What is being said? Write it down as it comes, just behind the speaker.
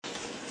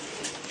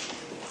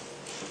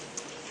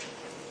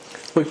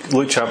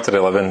Luke chapter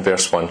 11,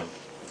 verse 1.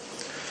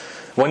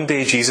 One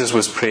day Jesus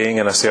was praying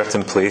in a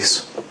certain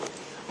place.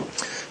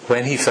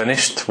 When he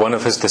finished, one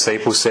of his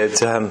disciples said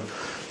to him,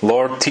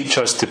 "Lord, teach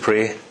us to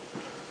pray,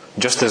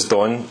 just as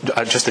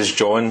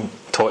John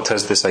taught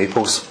his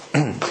disciples."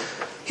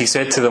 He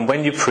said to them,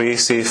 "When you pray,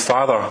 say,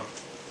 'Father,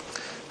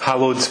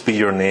 hallowed be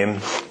your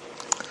name.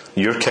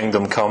 Your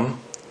kingdom come.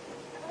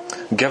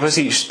 Give us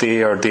each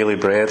day our daily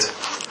bread.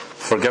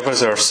 Forgive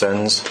us our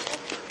sins,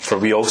 for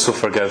we also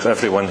forgive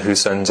everyone who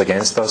sins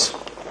against us.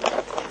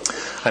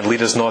 And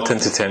lead us not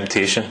into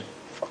temptation.'"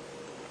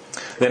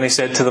 Then he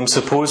said to them,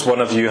 "Suppose one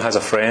of you has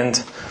a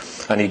friend,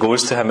 and he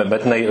goes to him at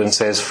midnight and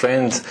says,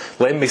 'Friend,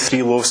 lend me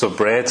 3 loaves of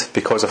bread,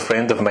 because a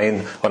friend of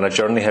mine on a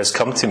journey has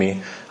come to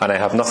me, and I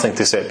have nothing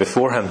to set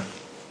before him.'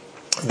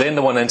 Then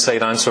the one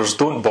inside answers,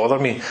 'Don't bother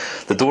me.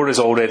 The door is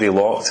already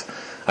locked,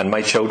 and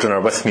my children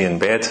are with me in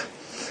bed.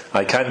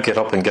 I can't get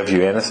up and give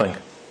you anything.'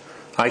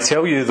 I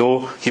tell you,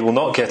 though he will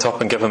not get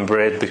up and give him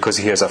bread because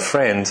he has a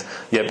friend,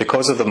 yet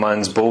because of the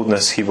man's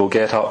boldness he will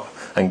get up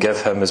and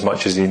give him as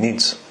much as he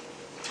needs.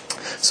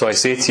 So I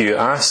say to you,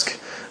 ask,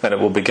 and it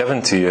will be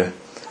given to you.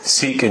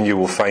 Seek, and you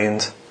will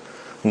find.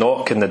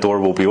 Knock, and the door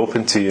will be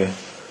opened to you.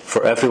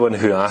 For everyone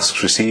who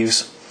asks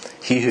receives.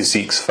 He who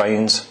seeks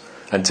finds.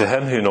 And to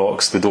him who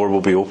knocks, the door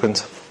will be opened.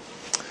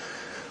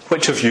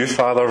 Which of you,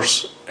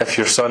 fathers, if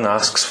your son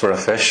asks for a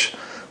fish,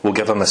 will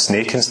give him a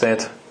snake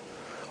instead?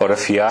 Or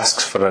if he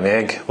asks for an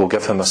egg, will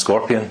give him a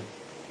scorpion?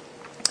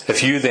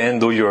 If you then,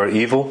 though you are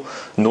evil,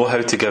 know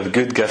how to give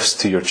good gifts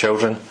to your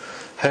children,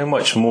 how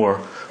much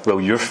more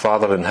will your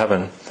Father in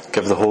heaven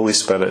give the Holy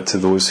Spirit to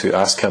those who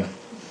ask him?"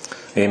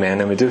 Amen.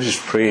 And we do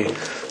just pray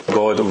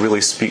God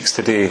really speaks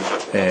today.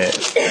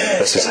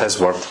 This is his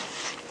word.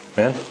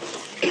 Amen.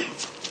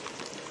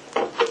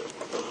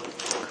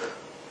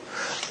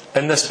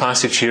 In this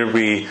passage here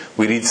we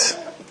read,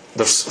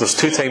 there's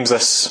 2 times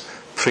this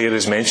prayer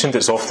is mentioned.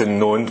 It's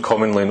often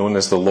commonly known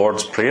as the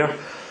Lord's Prayer.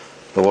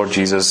 The Lord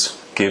Jesus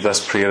gave this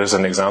prayer as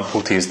an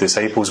example to his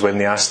disciples when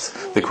they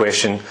asked the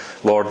question,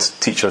 "Lord,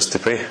 teach us to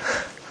pray."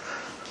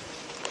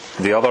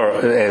 The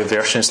other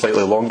version,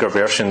 slightly longer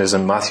version, is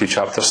in Matthew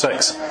chapter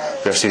 6,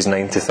 verses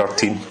 9 to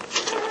 13.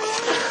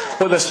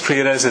 What this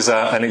prayer is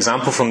an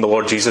example from the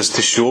Lord Jesus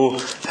to show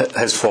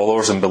his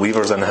followers and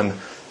believers in him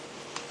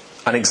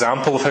an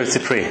example of how to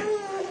pray.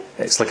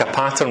 It's like a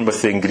pattern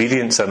with the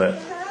ingredients in it.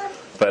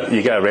 But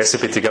you get a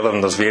recipe together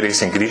and there's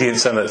various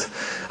ingredients in it,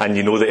 and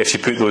you know that if you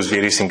put those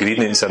various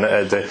ingredients in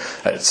it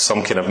at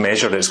some kind of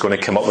measure, it's going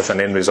to come up with an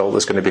end result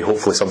that's going to be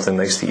hopefully something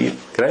nice to eat.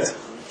 Correct?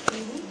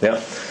 Yeah.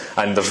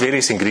 And there's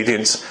various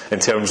ingredients in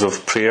terms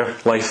of prayer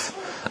life,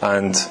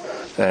 and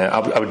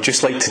I would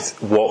just like to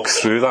walk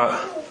through that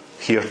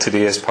here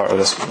today as part of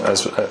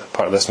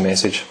this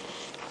message.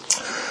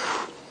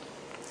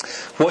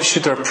 What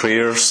should our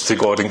prayers to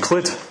God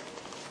include?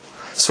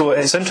 So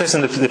it's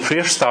interesting that the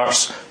prayer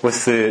starts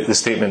with the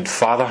statement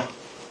Father.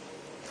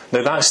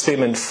 Now that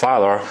statement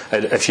Father,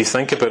 if you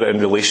think about it in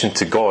relation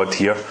to God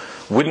here,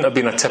 wouldn't have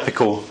been a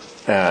typical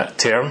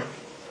term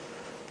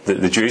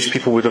that the Jewish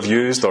people would have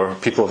used, or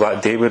people of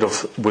that day would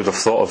have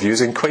thought of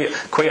using.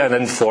 Quite an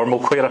informal,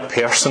 quite a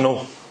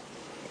personal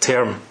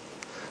term.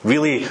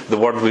 Really, the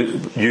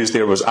word used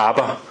there was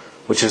Abba,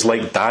 which is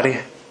like Daddy.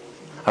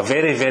 A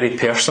very, very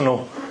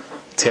personal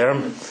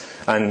term.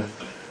 And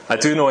I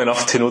do know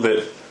enough to know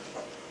that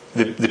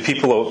the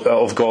people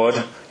of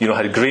God,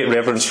 had great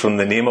reverence from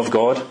the name of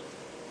God.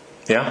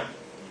 Yeah?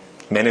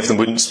 Many of them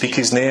wouldn't speak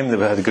his name. They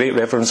had great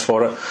reverence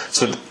for it.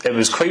 So it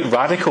was quite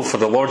radical for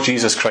the Lord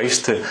Jesus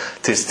Christ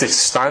to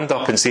stand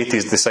up and say to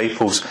his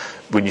disciples,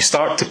 when you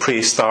start to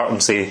pray, start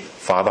and say,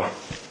 Father.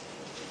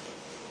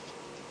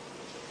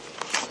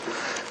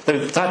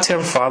 Now, that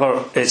term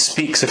Father, it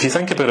speaks, if you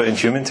think about it in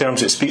human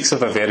terms, it speaks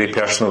of a very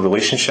personal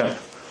relationship.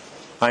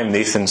 I'm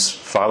Nathan's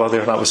father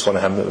there. That was one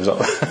of him that was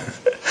up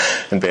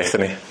in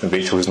Bethany, and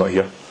Rachel was not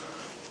here.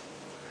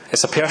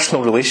 It's a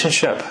personal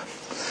relationship.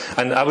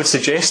 And I would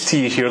suggest to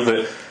you here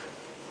that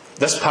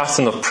this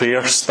pattern of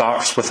prayer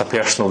starts with a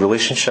personal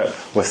relationship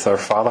with our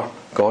Father,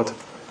 God.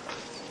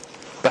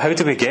 But how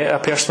do we get a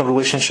personal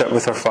relationship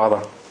with our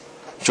Father?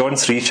 John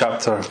 3,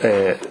 chapter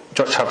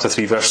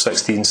 3, verse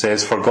 16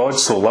 says, "For God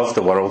so loved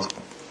the world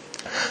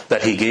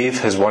that he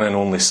gave his one and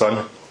only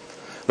Son,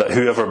 that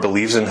whoever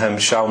believes in him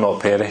shall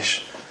not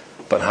perish,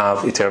 but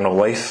have eternal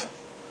life.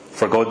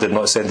 For God did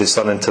not send his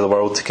Son into the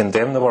world to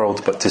condemn the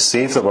world, but to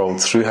save the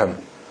world through him."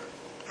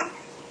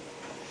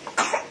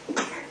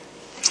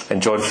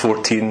 In John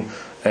 14,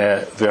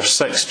 verse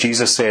 6,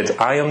 Jesus said,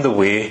 "I am the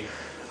way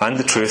and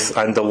the truth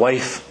and the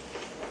life.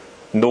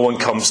 No one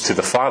comes to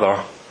the Father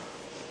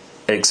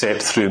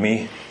except through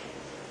me.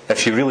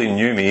 If you really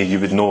knew me, you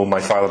would know my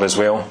Father as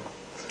well.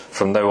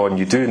 From now on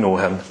you do know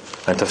him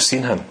and have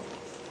seen him."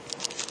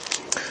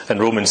 In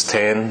Romans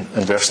 10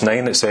 and verse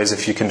 9 it says,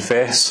 "If you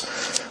confess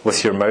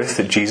with your mouth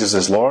that Jesus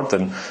is Lord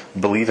and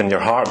believe in your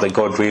heart that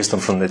God raised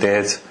him from the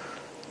dead,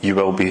 you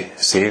will be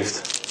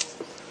saved."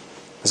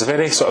 There's a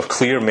very sort of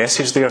clear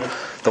message there.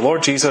 The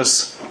Lord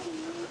Jesus,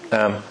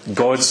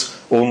 God's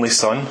only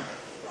Son,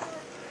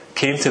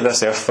 came to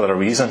this earth for a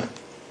reason.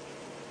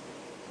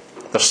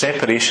 There's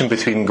separation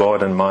between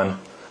God and man,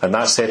 and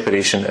that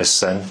separation is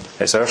sin.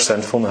 It's our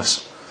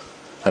sinfulness.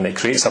 And it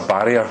creates a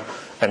barrier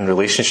in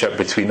relationship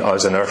between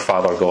us and our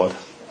Father God.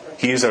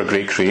 He is our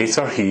great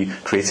creator. He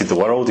created the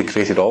world. He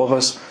created all of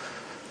us.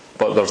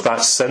 But there's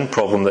that sin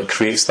problem that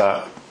creates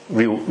that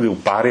real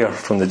barrier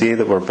from the day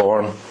that we're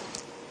born.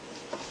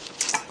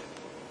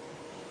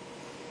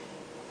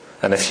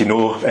 And if you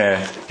know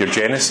your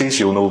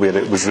Genesis, you'll know where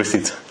it was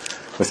rooted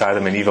with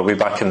Adam and Eve way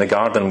back in the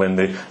garden when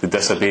they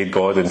disobeyed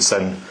God and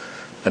sin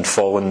and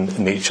fallen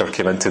nature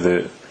came into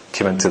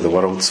the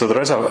world. So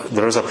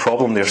there is a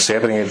problem there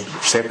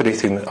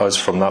separating us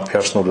from that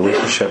personal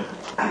relationship.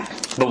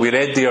 But we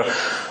read there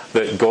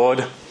that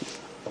God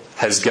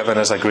has given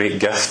us a great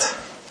gift.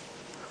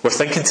 We're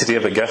thinking today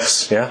about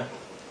gifts, yeah?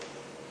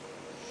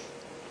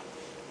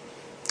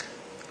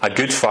 A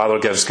good father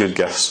gives good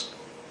gifts.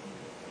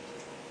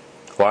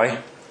 Why?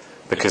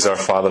 Because our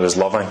Father is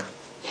loving.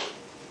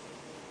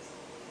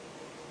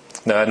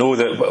 Now I know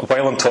that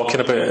while I'm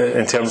talking about it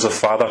in terms of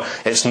Father,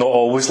 it's not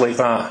always like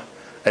that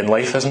in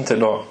life, isn't it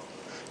not?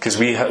 Because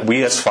we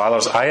as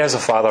fathers, I as a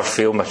father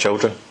fail my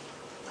children.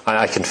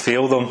 I can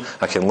fail them,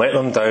 I can let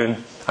them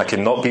down, I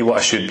can not be what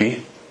I should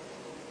be.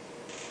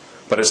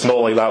 But it's not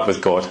like that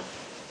with God.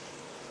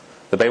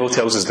 The Bible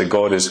tells us that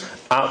God is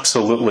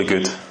absolutely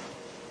good.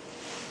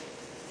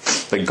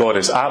 That God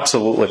is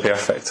absolutely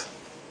perfect.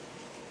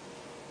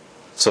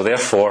 So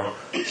therefore,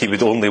 He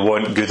would only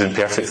want good and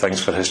perfect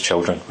things for His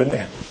children, wouldn't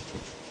He?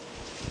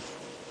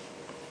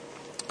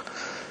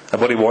 And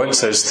what He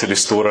wants is to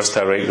restore us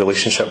to a right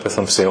relationship with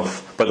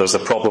Himself. But there's a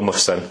problem of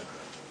sin.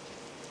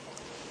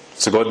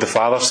 So God the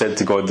Father said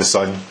to God the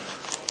Son,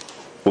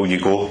 will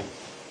you go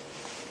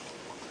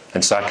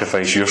and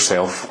sacrifice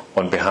yourself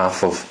on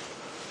behalf of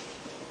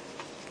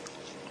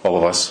all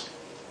of us?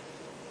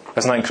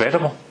 Isn't that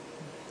incredible?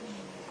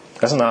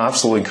 Isn't that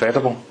absolutely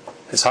incredible?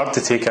 It's hard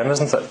to take in,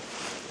 isn't it?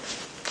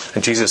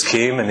 And Jesus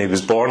came and He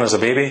was born as a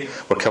baby.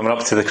 We're coming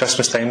up to the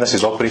Christmas time. This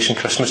is Operation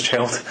Christmas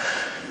Child.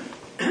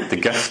 The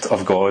gift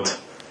of God.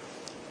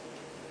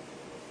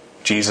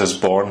 Jesus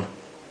born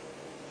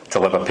to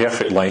live a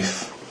perfect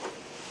life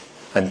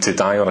and to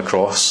die on a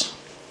cross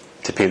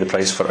to pay the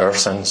price for our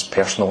sins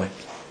personally.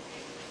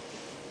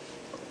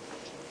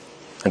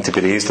 And to be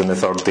raised on the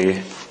third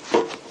day,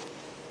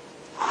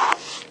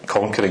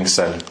 conquering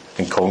sin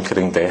and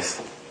conquering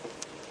death.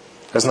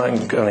 Isn't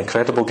that an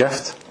incredible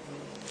gift?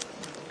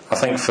 I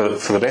think for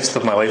the rest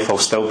of my life I'll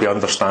still be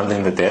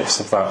understanding the depths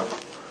of that.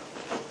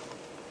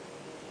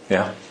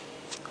 Yeah?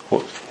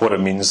 What it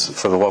means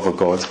for the love of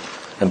God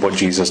and what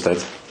Jesus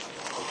did.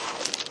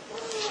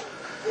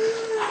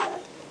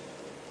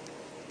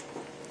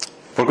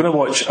 We're going to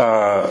watch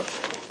a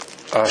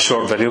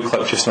short video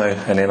clip just now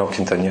and then I'll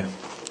continue.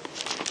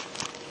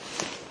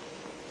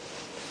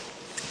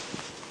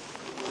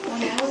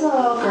 When I was a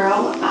little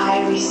girl,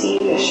 I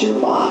received a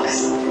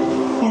shoebox,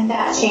 and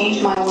that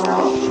changed my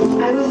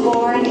world. I was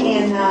born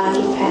in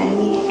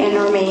Dupani, in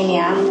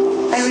Romania.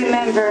 I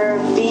remember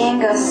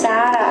being a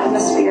sad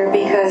atmosphere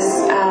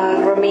because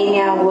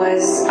Romania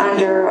was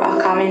under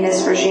a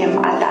communist regime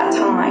at that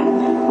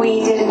time.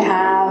 We didn't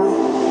have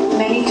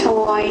many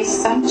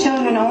toys. Some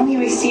children only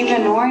received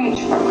an orange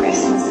for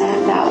Christmas,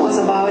 and that was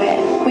about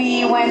it.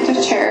 We went to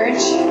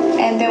church,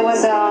 and there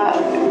was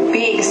a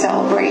big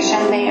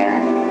celebration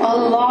there. A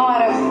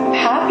lot of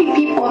happy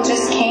people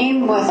just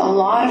came with a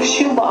lot of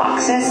shoe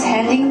boxes,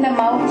 handing them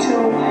out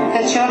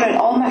to the children.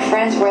 All my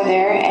friends were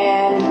there,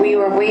 and we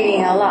were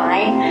waiting in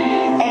line,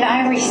 and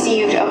I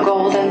received a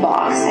golden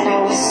box, and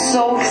I was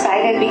so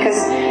excited because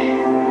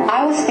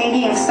I was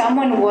thinking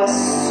someone was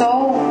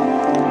so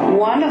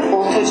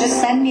wonderful to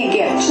just send me a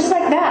gift. Just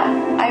like that,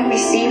 I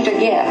received a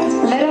gift.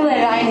 Little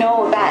did I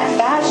know that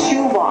that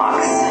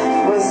shoebox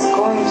was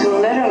going to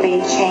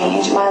literally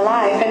change my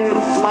life and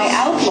my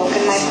outlook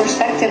and my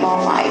perspective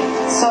on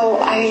life. So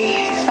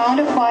I found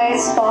a quiet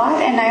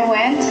spot and I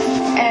went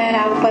and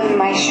I opened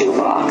my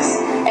shoebox.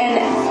 And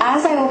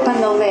as I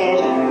opened the lid,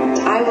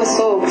 I was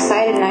so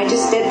excited and I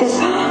just did this.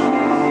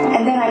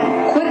 And then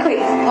I quickly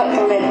put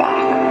the lid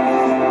back.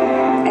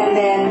 And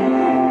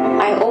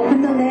then I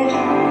opened the lid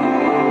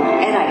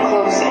and I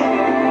close it.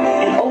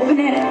 And open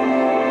it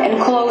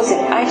and close it.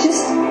 I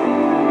just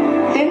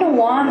didn't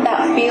want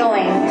that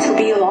feeling to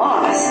be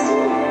lost.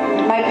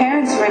 My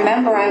parents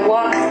remember I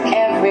walked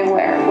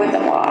everywhere with the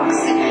box.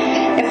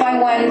 If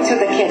I went to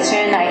the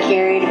kitchen, I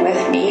carried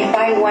with me. If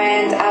I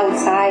went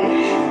outside,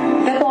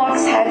 the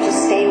box had to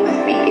stay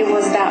with me. It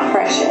was that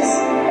precious.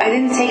 I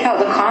didn't take out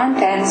the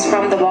contents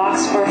from the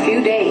box for a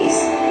few days.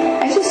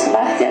 I just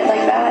left it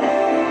like that,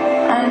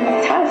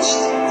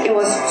 untouched. It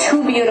was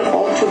too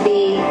beautiful to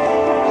be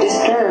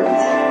disturbed.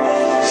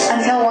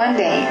 Until one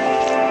day,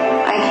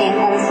 I came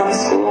home from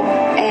school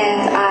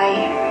and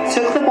I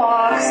took the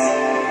box,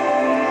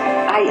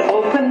 I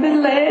opened the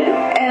lid,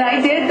 and I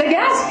did the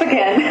gasp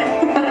again.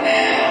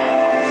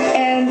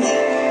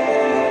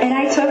 and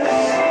I took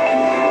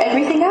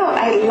everything out.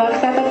 I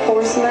looked at the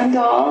porcelain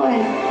doll,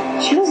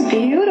 and she was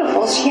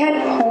beautiful. She had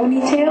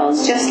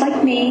ponytails just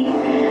like me.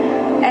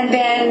 and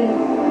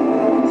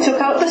then took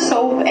out the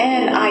soap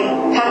and I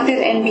packed it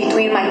in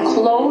between my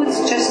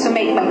clothes just to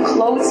make my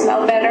clothes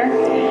smell better.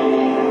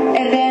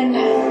 And then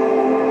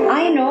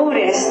I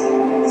noticed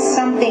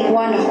something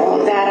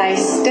wonderful that I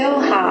still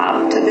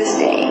have to this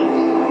day.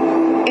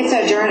 It's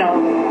a journal.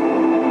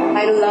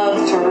 I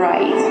love to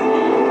write.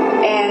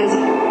 And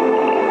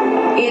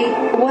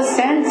it was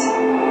sent,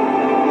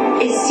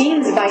 it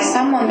seems, by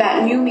someone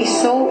that knew me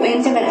so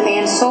intimately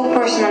and so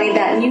personally,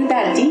 that knew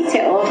that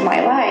detail of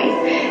my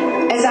life.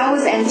 As I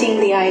was emptying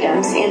the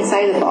items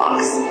inside the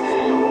box,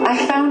 I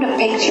found a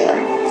picture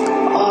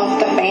of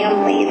the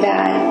family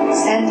that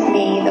sent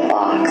me the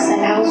box,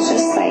 and I was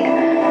just like,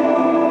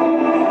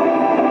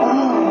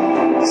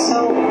 oh,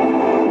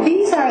 so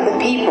these are the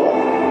people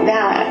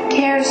that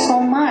care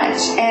so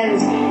much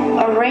and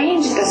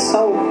arrange the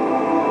soap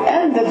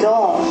and the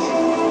doll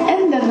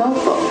and the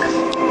notebook.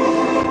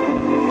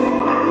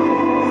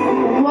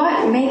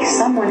 What makes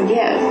someone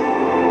give?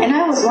 And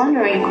I was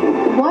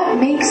wondering, what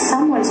makes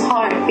someone's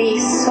heart be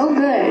so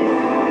good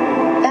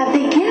that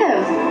they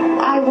give?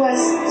 I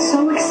was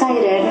so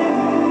excited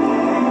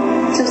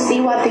to see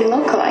what they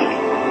look like.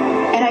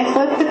 And I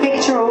flipped the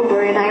picture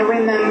over and I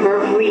remember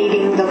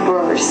reading the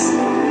verse.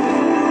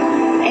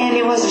 And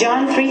it was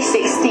John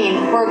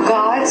 3:16, where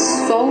God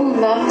so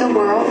loved the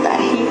world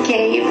that He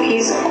gave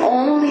His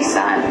only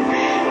Son,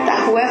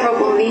 that whoever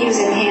believes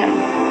in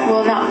Him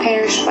will not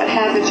perish but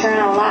have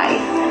eternal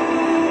life.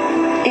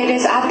 It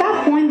is at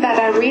that point that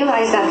I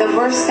realized that the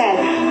verse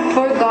said,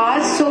 for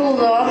God so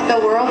loved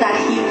the world that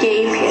He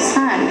gave His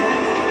Son.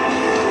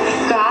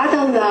 God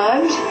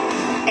loved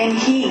and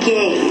He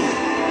gave.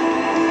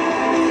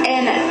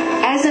 And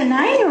as a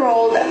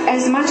 9-year-old,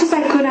 as much as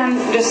I could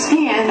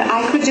understand,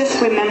 I could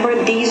just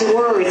remember these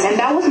words. And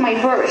that was my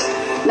verse.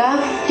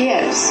 Love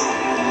gives.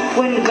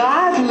 When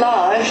God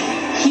loved,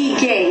 He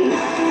gave.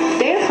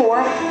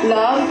 Therefore,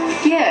 love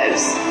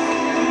gives.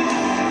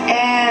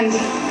 And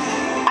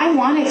I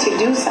wanted to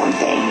do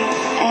something.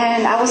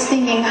 And I was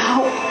thinking,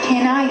 how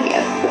can I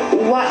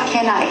give? What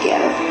can I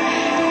give?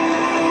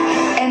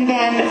 And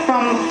then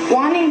from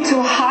wanting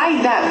to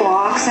hide that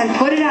box and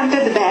put it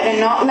under the bed and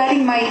not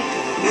letting my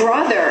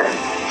brother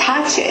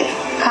touch it,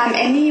 come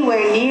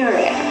anywhere near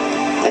it,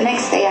 the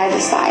next day I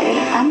decided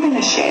I'm going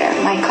to share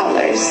my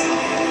colors.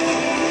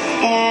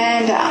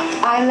 And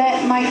I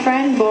let my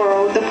friend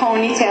borrow the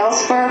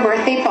ponytails for a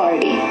birthday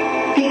party,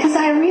 because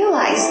I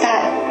realized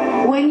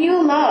that when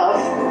you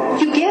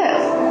love, you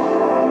give.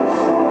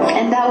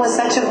 And that was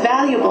such a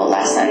valuable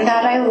lesson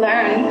that I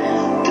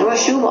learned through a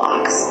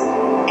shoebox.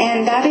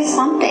 And that is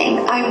something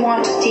I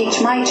want to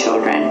teach my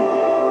children,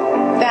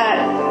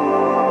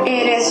 that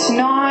it is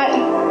not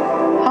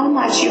how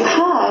much you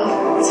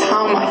have, it's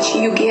how much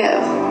you give.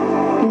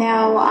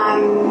 Now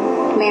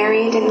I'm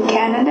married in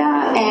Canada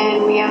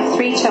and we have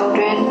 3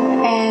 children,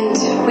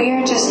 and we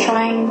are just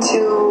trying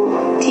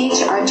to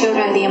teach our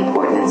children the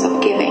importance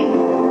of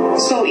giving.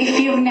 So if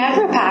you've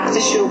never packed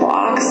a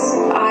shoebox,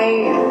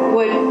 I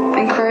would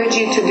encourage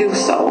you to do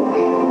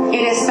so.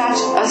 It is such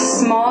a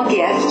small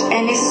gift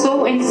and is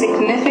so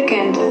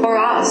insignificant for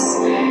us.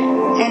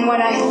 And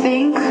when I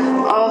think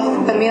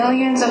of the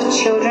millions of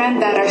children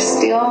that are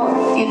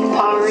still in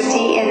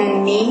poverty and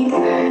in need,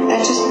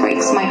 that just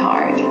breaks my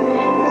heart.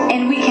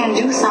 And we can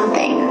do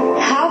something.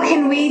 How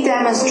can we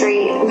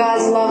demonstrate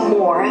God's love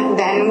more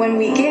than when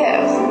we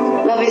give?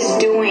 Love is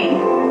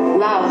doing.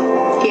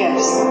 Love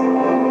gives.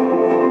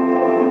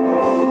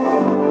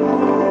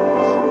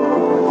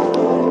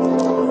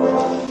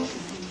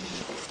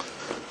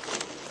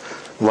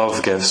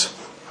 Love gives.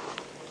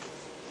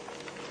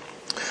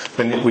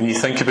 When you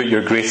think about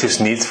your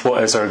greatest need,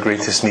 what is our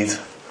greatest need?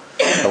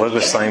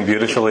 Elizabeth sang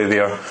beautifully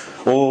there,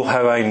 oh,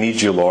 how I need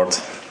you, Lord.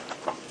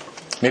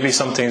 Maybe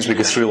sometimes we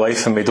go through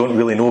life and we don't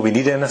really know we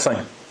need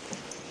anything.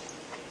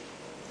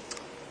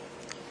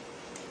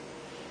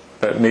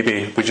 But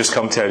maybe we just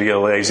come to a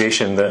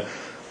realisation that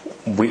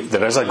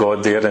there is a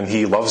God there and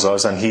He loves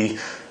us and He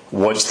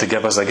wants to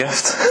give us a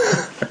gift.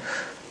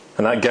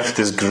 And that gift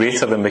is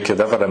greater than we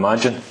could ever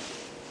imagine.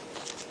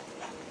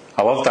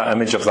 I love that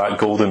image of that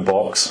golden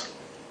box.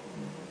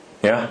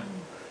 Yeah?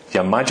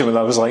 Can you imagine what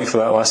that was like for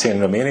that lassie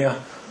in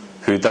Romania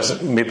who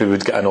maybe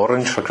would get an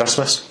orange for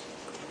Christmas,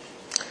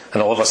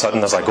 and all of a sudden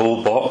there's a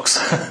gold box.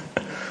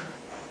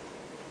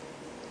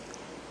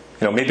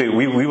 Maybe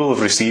we will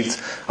have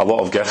received a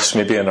lot of gifts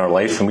maybe in our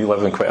life, and we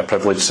live in quite a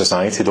privileged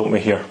society, don't we,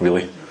 here,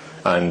 really?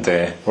 And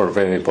we're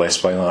very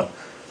blessed by that.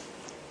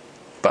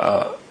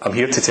 But I'm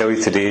here to tell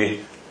you today,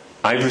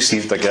 I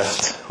received a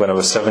gift when I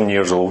was 7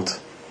 years old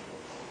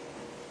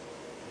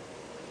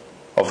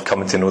of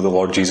coming to know the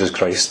Lord Jesus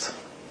Christ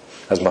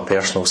as my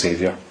personal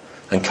Saviour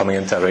and coming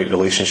into a right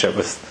relationship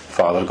with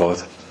Father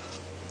God.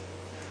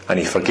 And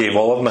He forgave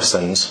all of my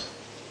sins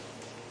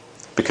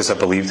because I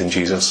believed in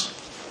Jesus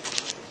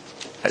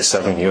at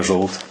 7 years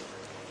old.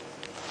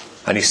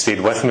 And He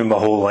stayed with me my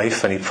whole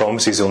life, and He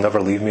promises He'll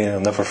never leave me and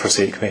He'll never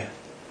forsake me.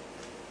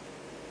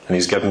 And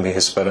He's given me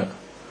His Spirit.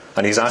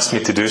 And He's asked me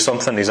to do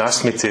something. He's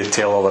asked me to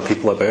tell other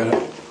people about it.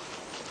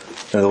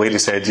 And the lady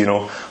said,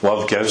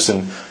 love gives,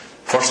 and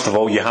First of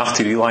all, you have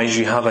to realise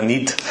you have a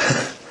need.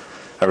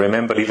 I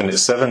remember even at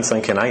 7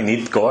 thinking, I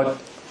need God.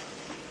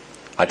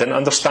 I didn't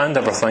understand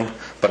everything,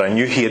 but I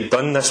knew He had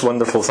done this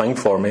wonderful thing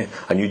for me.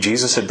 I knew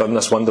Jesus had done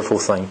this wonderful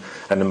thing.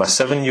 And in my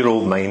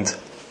 7-year-old mind,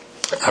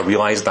 I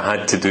realised I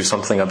had to do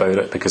something about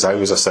it because I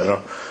was a sinner.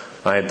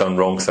 I had done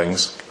wrong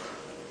things.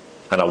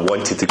 And I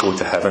wanted to go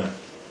to heaven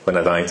when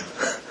I died.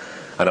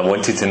 And I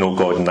wanted to know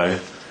God now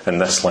in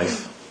this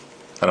life.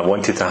 And I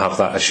wanted to have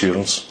that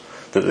assurance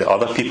that the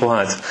other people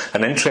had.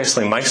 And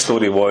interestingly, my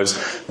story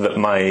was that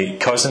my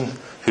cousin,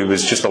 who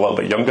was just a little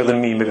bit younger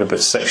than me, maybe about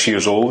 6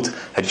 years old,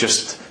 had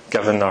just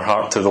given her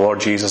heart to the Lord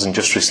Jesus and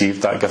just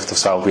received that gift of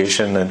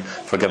salvation and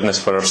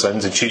forgiveness for her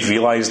sins. And she'd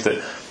realised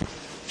that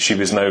she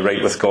was now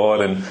right with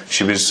God, and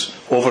she was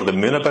over the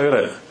moon about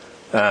it.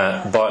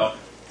 But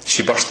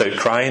she burst out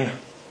crying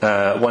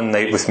one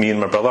night with me and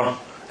my brother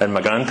in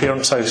my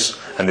grandparents' house.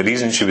 And the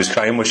reason she was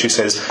crying was she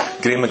says,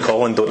 Graham and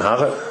Colin don't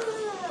have it,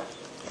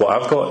 what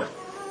I've got.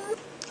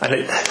 And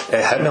it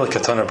hit me like a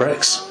ton of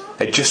bricks.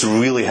 It just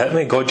really hit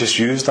me. God just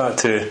used that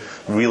to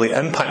really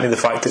impact me. The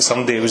fact that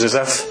someday it was as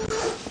if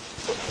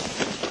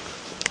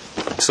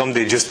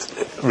somebody just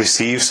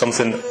received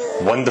something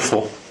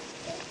wonderful,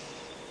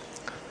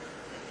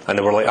 and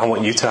they were like, I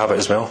want you to have it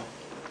as well.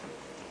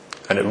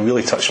 And it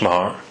really touched my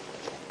heart.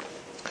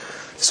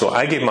 So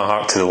I gave my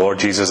heart to the Lord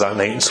Jesus that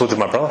night, and so did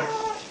my brother.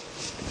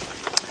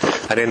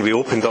 And then we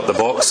opened up the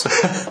box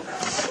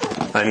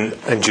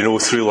and you know,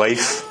 through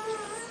life,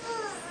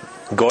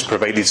 God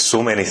provided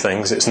so many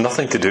things. It's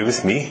nothing to do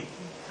with me.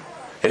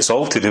 It's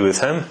all to do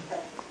with Him.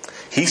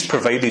 He's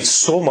provided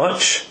so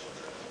much,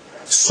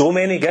 so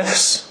many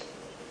gifts.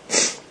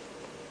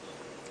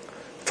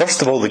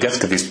 First of all, the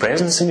gift of His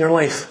presence in your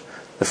life.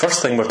 The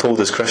first thing we're told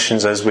as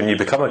Christians is when you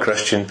become a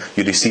Christian,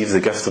 you receive the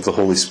gift of the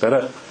Holy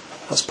Spirit.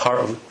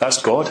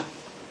 That's God.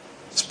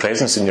 His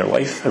presence in your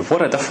life. And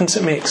what a difference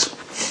it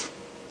makes.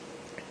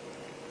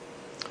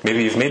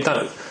 Maybe you've made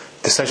that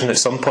decision at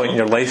some point in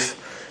your life,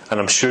 and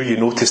I'm sure you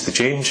noticed the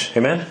change.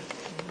 Amen?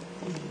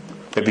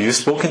 Maybe you've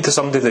spoken to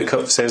somebody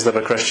that says they're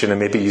a Christian, and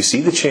maybe you see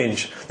the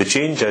change. The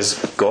change is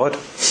God.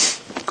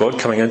 God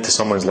coming into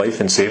someone's life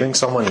and saving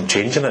someone and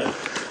changing it.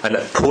 And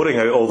it pouring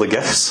out all the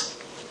gifts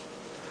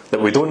that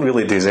we don't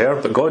really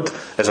deserve. But God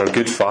is our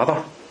good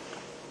Father.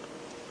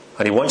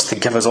 And He wants to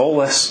give us all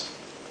this.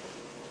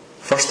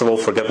 First of all,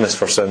 forgiveness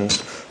for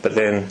sins. But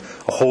then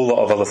a whole lot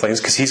of other things.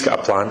 Because He's got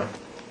a plan.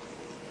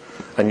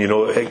 And you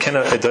know,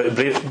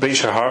 it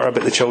breaks your heart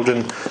about the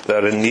children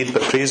that are in need.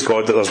 But praise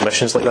God that there's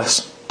missions like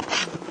this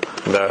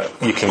that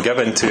you can give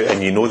into,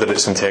 and you know that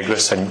it's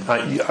integrous. And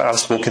I've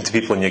spoken to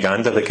people in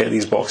Uganda that get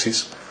these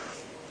boxes,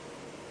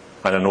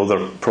 and I know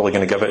they're probably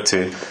going to give it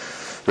to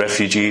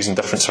refugees in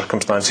different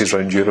circumstances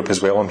around Europe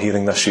as well. I'm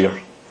hearing this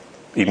year,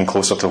 even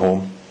closer to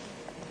home.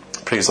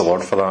 Praise the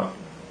Lord for that.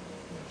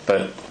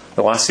 But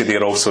the last year there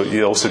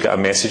you also get a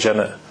message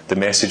in it, the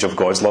message of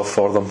God's love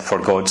for them. For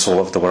God so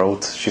loved the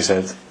world, she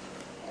said.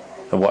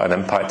 And what an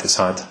impact it's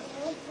had,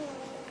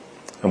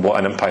 and what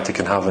an impact it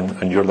can have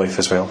in your life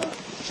as well.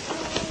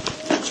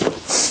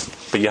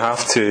 But you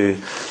have to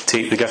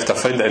take the gift. I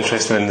found it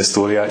interesting in the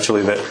story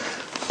actually that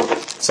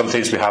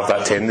sometimes we have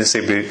that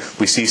tendency,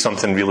 we see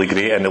something really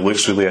great and it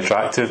looks really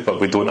attractive,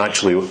 but we don't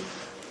actually,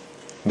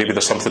 maybe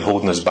there's something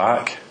holding us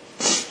back.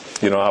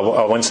 You know,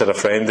 I once had a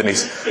friend, and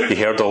he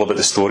heard all about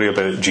the story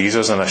about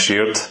Jesus, and I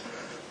shared,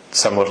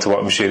 similar to what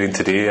I'm sharing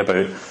today,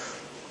 about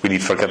we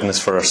need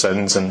forgiveness for our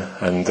sins, and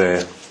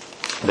that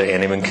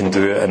anyone can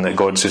do it, and that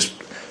God's just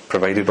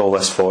provided all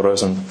this for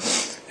us. And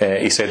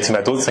he said to me,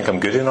 I don't think I'm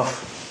good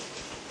enough.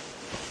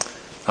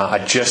 I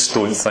just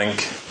don't think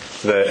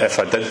that if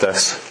I did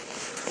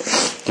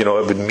this, you know,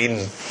 it would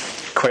mean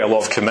quite a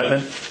lot of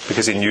commitment,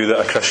 because he knew that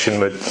a Christian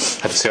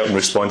had certain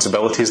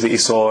responsibilities that he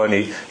saw, and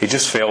he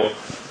just felt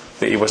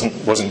that he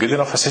wasn't good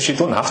enough. I said, you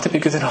don't have to be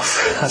good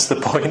enough. That's the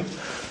point.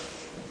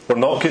 We're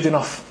not good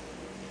enough.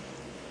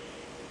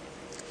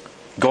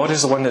 God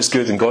is the one that's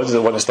good, and God is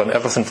the one that's done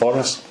everything for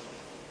us.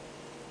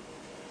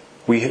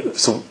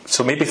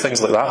 So maybe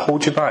things like that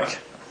hold you back.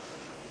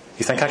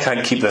 You think, I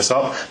can't keep this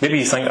up. Maybe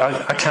you think,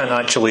 I can't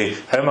actually,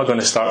 how am I going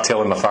to start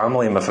telling my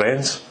family and my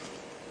friends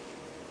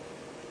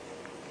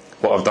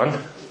what I've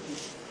done?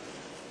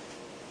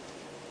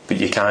 But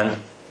you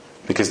can,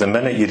 because the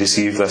minute you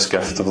receive this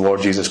gift of the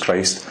Lord Jesus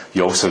Christ,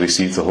 you also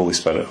receive the Holy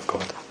Spirit of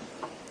God,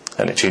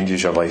 and it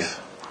changes your life.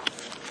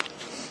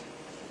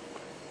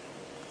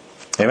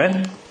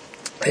 Amen?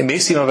 It may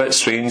seem a bit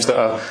strange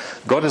that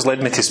God has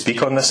led me to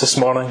speak on this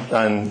morning,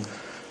 and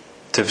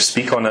to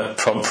speak on it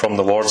from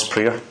the Lord's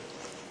Prayer.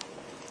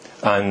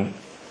 And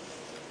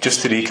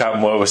just to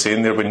recap what I was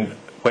saying there,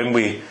 when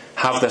we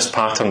have this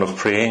pattern of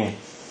praying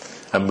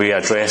and we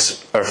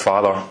address our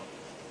Father,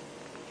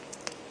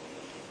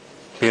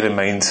 bear in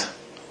mind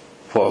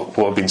what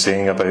I've been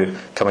saying about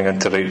coming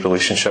into right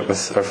relationship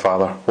with our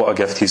Father. What a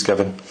gift He's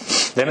given.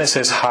 Then it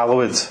says,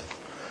 hallowed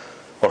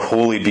or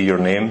holy be your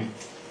name.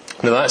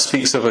 Now that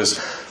speaks of us,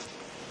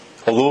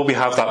 although we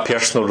have that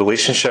personal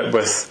relationship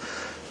with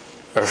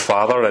our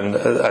Father,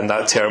 and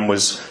that term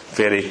was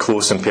very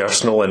close and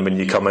personal, and when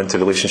you come into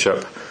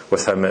relationship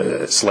with Him,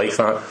 it's like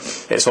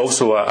that. It's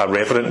also a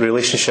reverent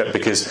relationship,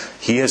 because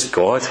He is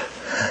God,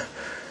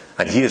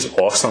 and He is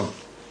awesome,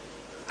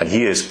 and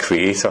He is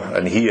Creator,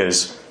 and He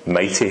is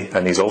mighty,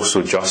 and He's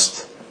also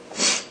just,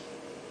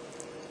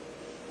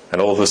 and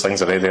all those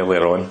things I read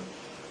earlier on.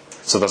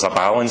 So there's a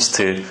balance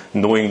to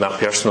knowing that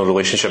personal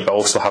relationship, but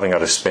also having a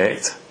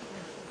respect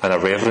and a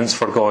reverence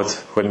for God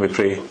when we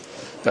pray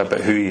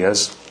about who He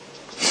is.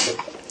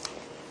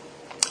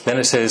 Then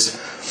it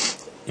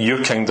says,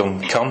 your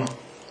kingdom come.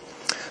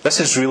 This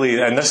is really,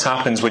 and this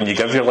happens when you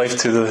give your life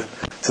to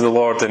the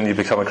Lord and you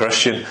become a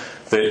Christian,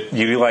 that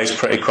you realise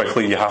pretty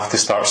quickly you have to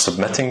start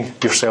submitting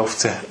yourself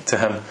to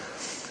Him.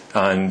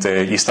 And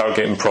you start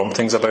getting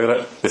promptings about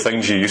it. The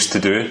things you used to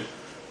do,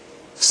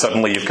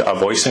 suddenly you've got a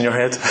voice in your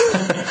head.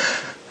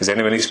 Has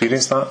anyone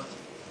experienced that?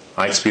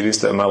 I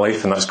experienced it in my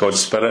life, and that's God's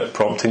Spirit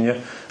prompting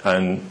you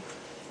and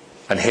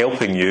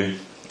helping you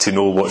to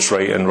know what's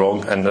right and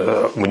wrong. And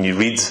when you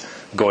read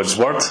God's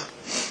Word,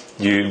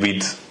 you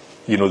read,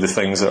 the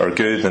things that are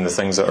good and the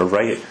things that are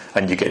right,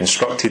 and you get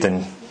instructed.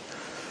 And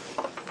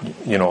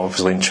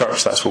obviously in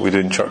church, that's what we do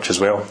in church as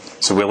well.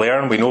 So we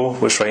learn, we know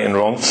what's right and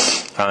wrong,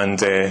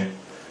 and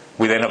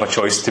we then have a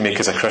choice to make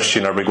as a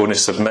Christian. Are we going to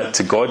submit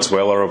to God's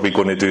will, or are we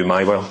going to do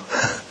my will?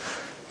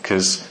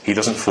 Because He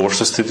doesn't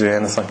force us to do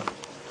anything.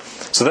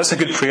 So that's a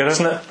good prayer,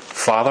 isn't it?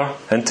 Father,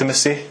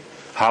 intimacy.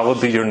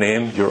 Hallowed be your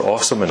name. You're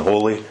awesome and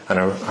holy, and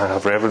I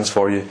have reverence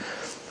for you.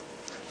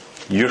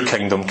 Your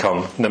kingdom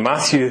come. Now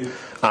Matthew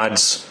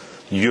adds,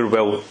 your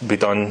will be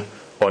done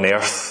on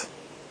earth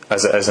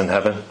as it is in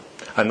heaven.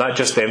 And that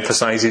just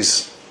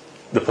emphasises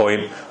the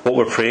point. What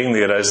we're praying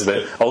there is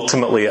that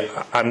ultimately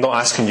I'm not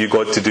asking you,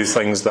 God, to do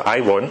things that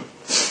I want.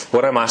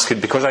 What I'm asking,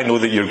 because I know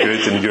that you're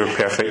good and you're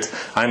perfect,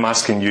 I'm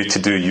asking you to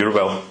do your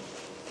will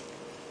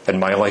in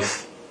my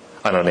life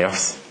and on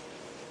earth.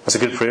 That's a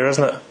good prayer,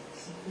 isn't it?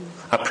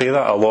 I pray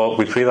that a lot.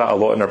 We pray that a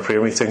lot in our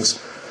prayer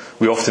meetings.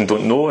 We often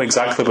don't know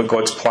exactly what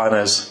God's plan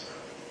is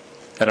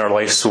in our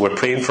lives, so we're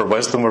praying for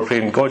wisdom. We're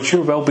praying, God,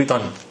 your will be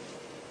done.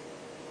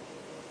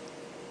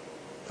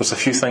 There's a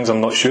few things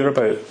I'm not sure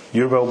about.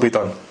 Your will be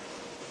done.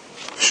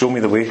 Show me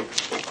the way.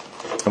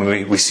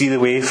 And we see the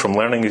way from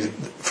learning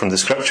from the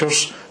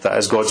Scriptures. That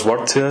is God's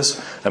Word to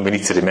us, and we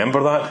need to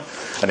remember that.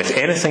 And if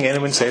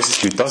anyone says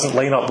to you doesn't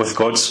line up with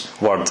God's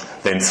Word,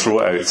 then throw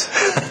it out.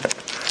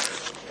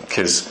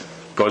 Because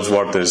God's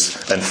Word is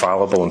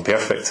infallible and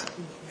perfect.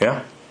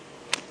 Yeah?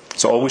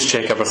 So always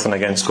check everything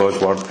against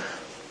God's Word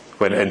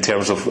when in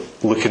terms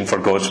of looking for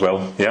God's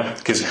will. Yeah?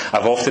 Because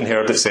I've often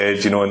heard it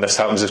said, and this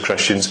happens as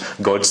Christians,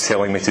 God's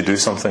telling me to do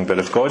something. But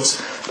if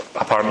God's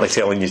apparently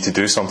telling you to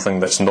do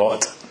something that's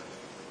not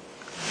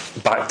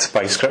backed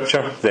by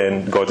Scripture,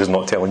 then God is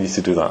not telling you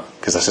to do that,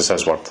 because this is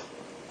His Word.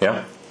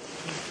 Yeah?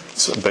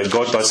 So, but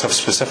God does have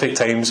specific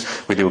times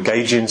where He'll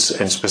guide you in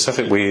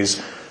specific ways.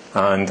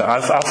 And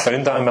I've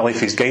found that in my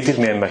life. He's guided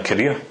me in my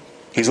career.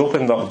 He's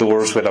opened up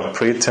doors where I've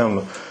prayed to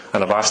Him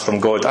and I've asked Him,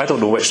 God, I don't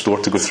know which door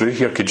to go through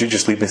here. Could you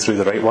just lead me through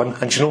the right one?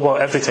 And you know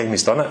what? Every time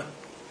He's done it.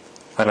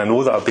 And I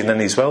know that I've been in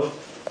His will.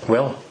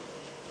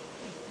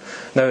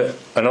 Now,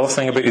 another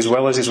thing about His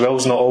will is His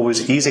will's not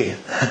always easy.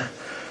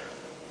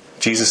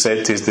 Jesus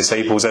said to His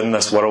disciples, in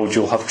this world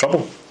you'll have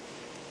trouble.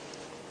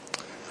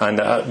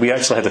 And we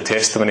actually had a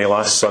testimony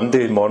last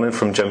Sunday morning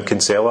from Jim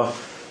Kinsella,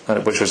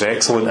 which was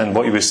excellent. And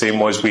what he was saying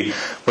was,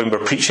 when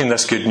we're preaching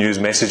this good news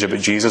message about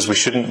Jesus, we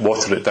shouldn't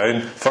water it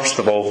down. First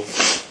of all,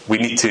 we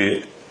need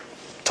to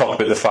talk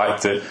about the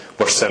fact that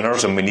we're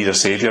sinners and we need a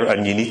Saviour,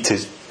 and you need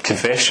to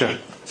confess your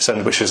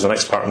sin, which is the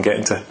next part I'm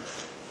getting to.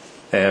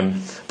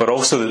 But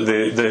also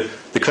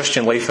the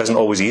Christian life isn't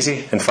always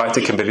easy. In fact,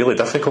 it can be really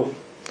difficult,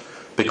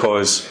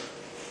 because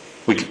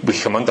we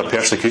come under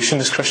persecution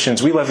as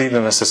Christians. We live even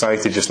in a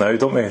society just now,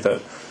 don't we,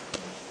 that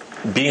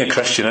being a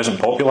Christian isn't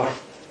popular.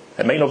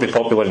 It might not be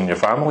popular in your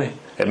family.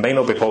 It might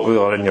not be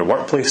popular in your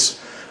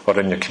workplace or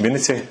in your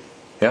community.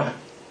 Yeah?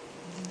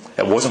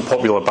 It wasn't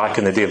popular back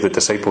in the day of the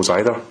disciples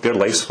either. Their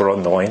lives were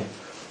on the line.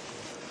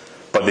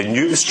 But they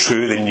knew it was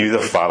true. They knew their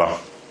Father.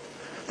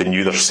 They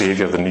knew their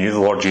Saviour. They knew the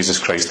Lord Jesus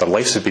Christ. Their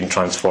lives had been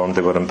transformed.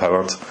 They were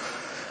empowered.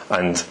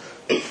 And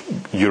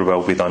your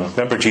will be done.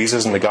 Remember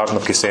Jesus in the Garden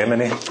of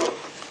Gethsemane?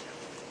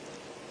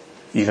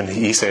 Even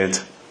He said,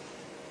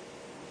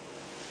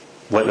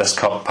 let this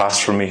cup pass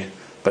from me,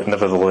 but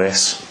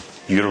nevertheless,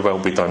 your will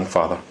be done,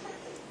 Father.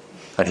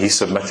 And He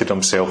submitted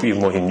Himself,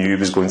 even though He knew He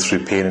was going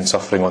through pain and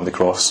suffering on the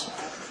cross.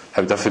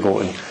 How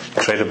difficult and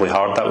incredibly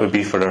hard that would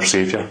be for our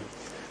Saviour.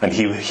 And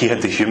He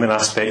had the human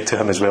aspect to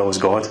Him as well as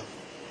God.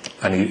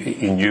 And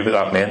He knew what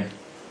that meant.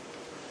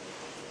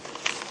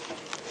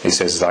 He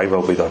says, thy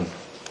will be done.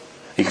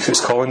 He's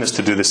calling us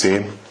to do the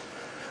same.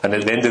 And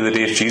at the end of the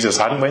day, if Jesus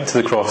hadn't went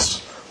to the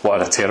cross,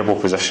 what a terrible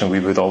position we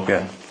would all be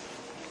in.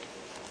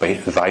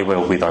 But thy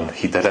will be done.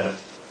 He did it.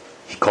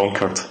 He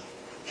conquered.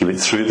 He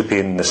went through the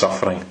pain and the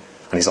suffering.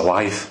 And He's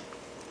alive.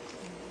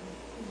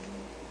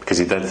 Because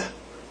He did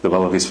the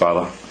will of His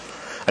Father.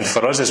 And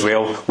for us as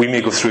well, we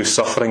may go through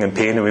suffering and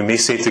pain, and we may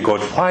say to God,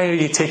 why are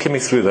you taking me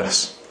through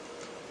this?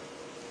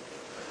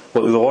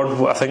 What the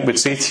Lord, I think, would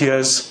say to you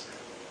is,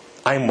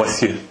 I'm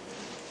with you.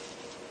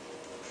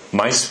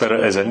 My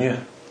Spirit is in you.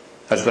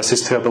 As this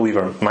is to a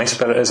believer, my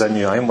Spirit is in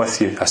you, I'm with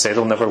you. I said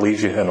I'll never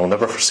leave you and I'll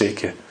never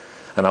forsake you.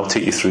 And I'll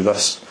take you through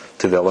this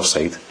to the other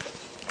side.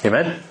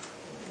 Amen?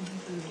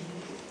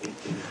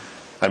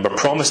 And we're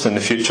promised in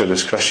the future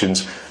as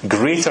Christians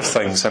greater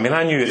things. I mean,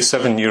 I knew at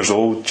 7 years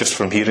old, just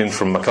from hearing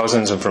from my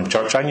cousins and from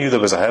church, I knew there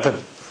was a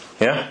heaven.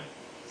 Yeah?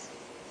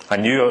 I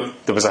knew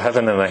there was a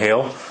heaven and a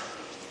hell.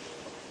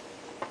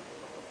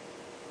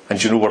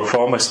 And we're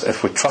promised,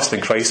 if we trust in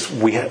Christ,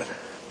 we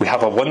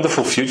have a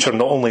wonderful future,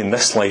 not only in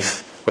this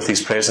life, with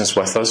His presence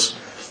with us,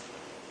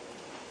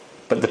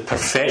 but the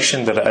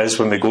perfection that it is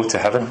when we go to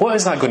heaven. What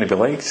is that going to be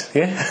like?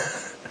 Yeah?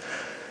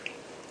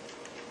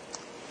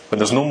 When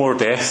there's no more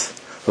death,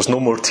 there's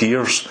no more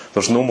tears,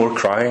 there's no more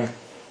crying.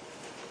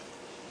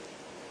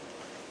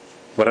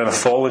 We're in a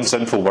fallen,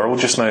 sinful world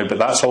just now, but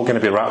that's all going to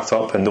be wrapped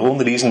up. And the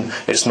only reason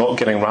it's not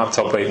getting wrapped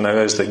up right now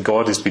is that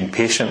God has been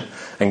patient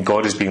and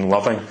God has been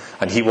loving,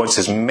 and He wants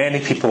as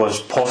many people as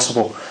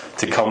possible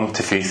to come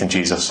to faith in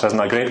Jesus. Isn't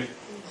that great?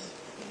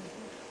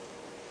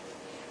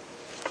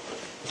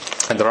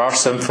 And there are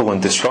sinful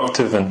and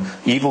destructive and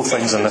evil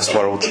things in this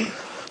world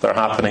that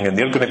are happening, and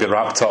they're going to be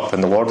wrapped up,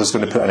 and the Lord is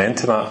going to put an end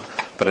to that.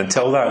 But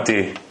until that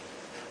day,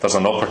 there's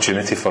an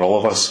opportunity for all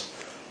of us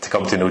to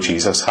come to know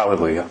Jesus.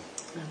 Hallelujah.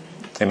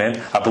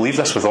 Amen. I believe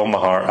this with all my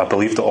heart. I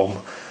believed it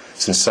all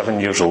since 7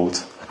 years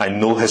old. I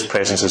know His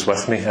presence is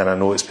with me, and I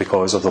know it's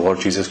because of the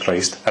Lord Jesus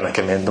Christ, and I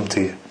commend Him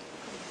to you.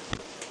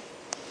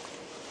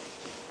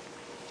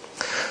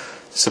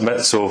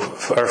 Submit. So,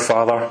 our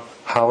Father,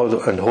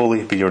 hallowed and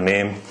holy be your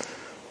name.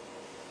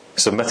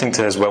 Submitting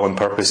to His will and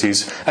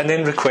purposes, and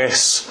then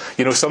requests.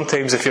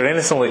 Sometimes if you're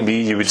anything like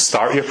me, you would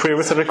start your prayer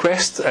with a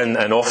request, and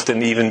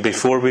often even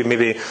before we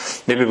maybe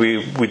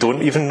we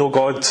don't even know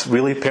God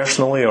really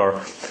personally,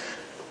 or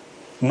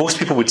most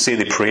people would say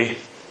they pray,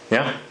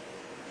 yeah,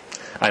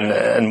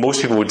 and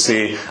most people would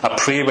say I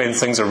pray when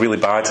things are really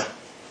bad.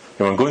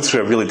 I'm going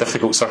through a really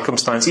difficult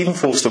circumstance. Even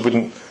folks that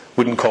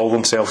wouldn't call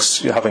themselves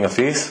having a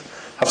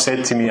faith have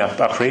said to me, I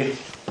pray.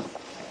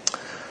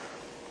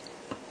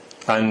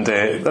 And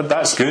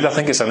that's good. I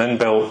think it's an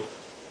inbuilt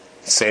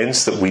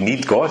sense that we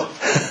need God.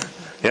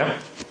 Yeah.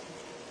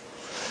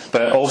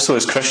 But also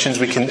as Christians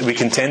we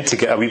can tend to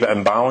get a wee bit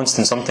imbalanced,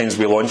 and sometimes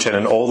we launch in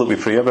and all that we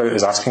pray about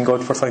is asking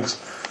God for things,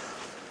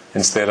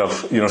 instead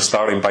of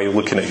starting by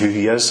looking at who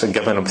He is and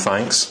giving Him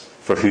thanks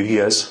for who He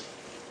is.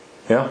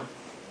 Yeah.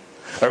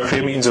 Our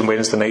prayer meetings on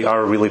Wednesday night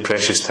are a really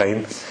precious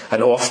time,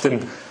 and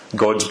often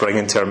God's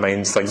bringing to our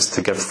minds things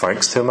to give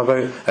thanks to Him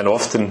about, and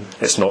often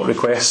it's not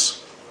requests.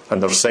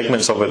 And there's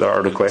segments of it that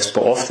are requests,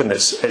 but often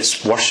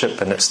it's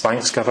worship and it's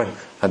thanksgiving,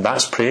 and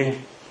that's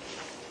praying.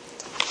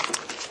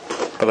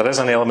 But there is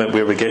an element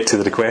where we get to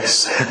the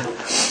requests.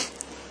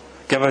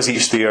 Give us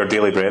each day our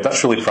daily bread.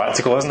 That's really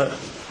practical, isn't it?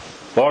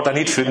 Lord, I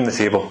need food on the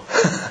table.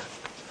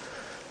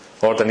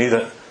 Lord, I need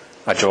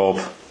a job.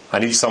 I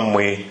need some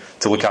way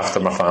to look after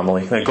my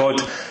family. Now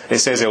God, it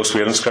says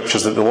elsewhere in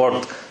Scriptures that the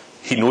Lord,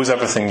 He knows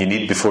everything you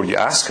need before you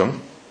ask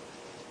Him,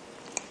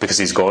 because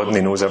He's God and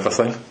He knows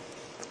everything.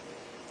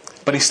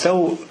 But He's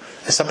still,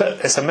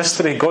 it's a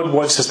mystery. God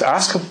wants us to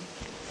ask Him.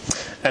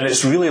 And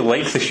it's really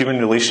like the human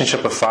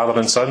relationship of father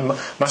and son.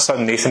 My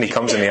son Nathan, he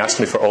comes and he asks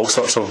me for all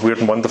sorts of weird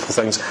and wonderful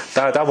things.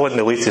 Dad, I want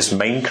the latest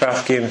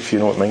Minecraft game, if you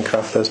know what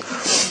Minecraft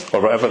is.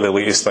 Or whatever the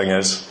latest thing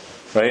is.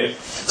 Right?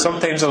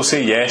 Sometimes I'll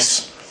say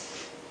yes.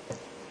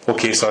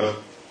 Okay, son.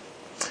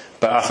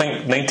 But I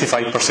think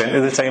 95%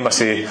 of the time I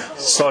say,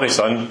 sorry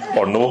son,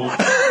 or no.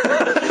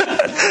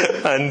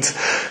 And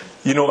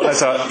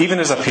even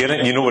as a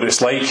parent, you know what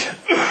it's like.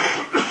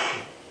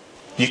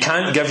 You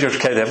can't give your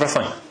kid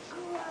everything,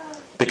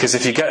 because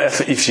if you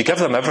give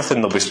them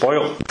everything, they'll be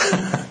spoiled.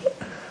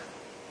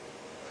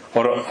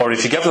 or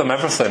if you give them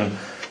everything,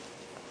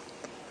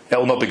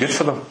 it'll not be good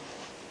for them.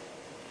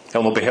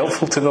 It'll not be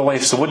helpful to their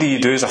life. So what do you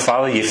do as a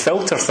father? You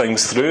filter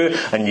things through,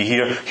 and you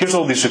hear, here's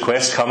all these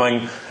requests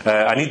coming.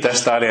 I need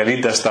this, Daddy. I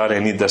need this, Daddy. I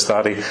need this,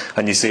 Daddy.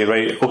 And you say,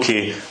 right,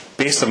 okay,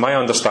 based on my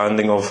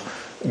understanding of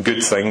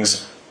good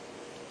things,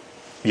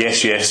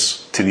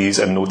 yes to these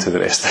and no to the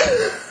rest.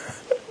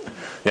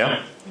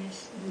 Yeah?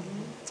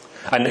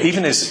 And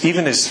even as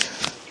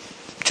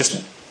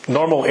just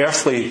normal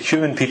earthly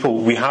human people,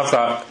 we have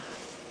that.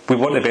 We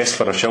want the best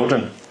for our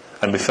children,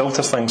 and we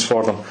filter things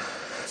for them.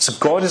 So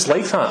God is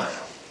like that.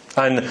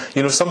 And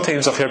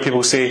sometimes I've heard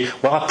people say,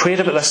 well, I prayed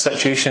about this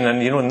situation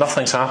and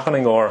nothing's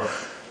happening, or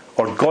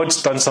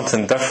God's done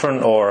something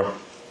different, or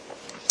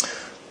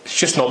it's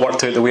just not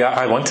worked out the way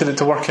I wanted it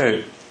to work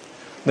out.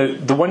 Now,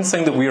 the one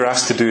thing that we're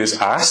asked to do is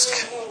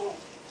ask.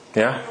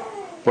 Yeah?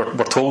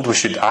 We're told we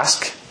should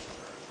ask.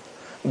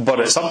 But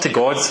it's up to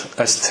God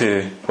as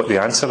to what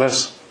the answer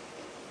is.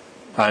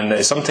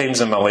 And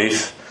sometimes in my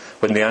life,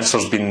 when the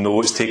answer's been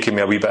no, it's taken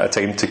me a wee bit of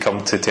time to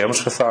come to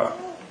terms with that.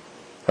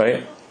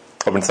 Right?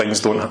 Or when things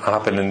don't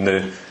happen in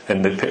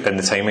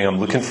the timing I'm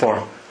looking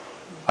for.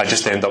 I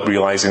just end up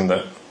realising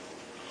that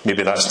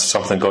maybe that's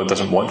something God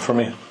doesn't want for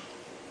me.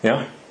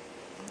 Yeah?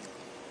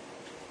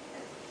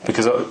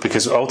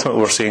 Because ultimately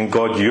we're saying,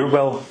 God, your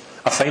will.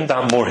 I find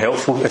that more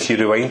helpful if you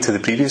rewind to the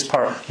previous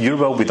part. Your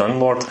will be done,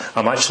 Lord.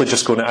 I'm actually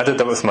just going to, I did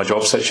that with my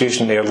job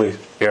situation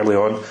early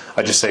on.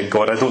 I just said,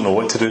 God, I don't know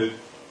what to do.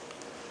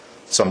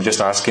 So I'm just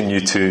asking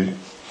you to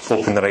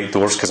open the right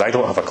doors, because I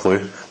don't have a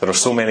clue. There are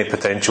so many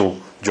potential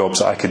jobs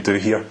that I could do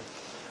here.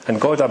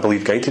 And God, I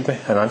believe, guided me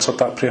and answered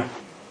that prayer.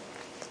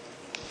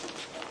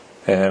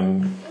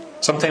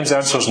 Sometimes the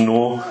answer is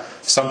no.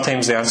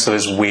 Sometimes the answer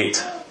is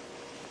wait.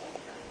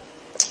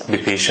 Be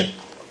patient.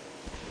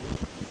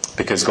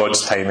 Because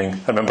God's timing,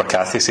 I remember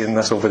Kathy saying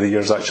this over the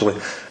years actually,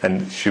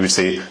 and she would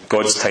say,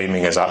 God's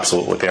timing is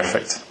absolutely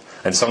perfect.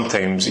 And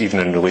sometimes, even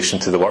in relation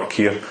to the work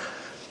here,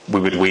 we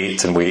would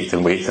wait and wait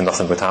and wait and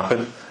nothing would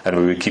happen. And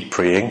we would keep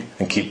praying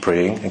and keep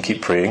praying and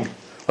keep praying.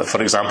 Like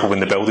for example, when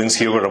the buildings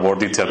here were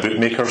awarded to a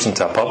bootmakers and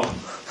to a pub,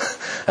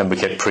 and we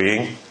kept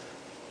praying,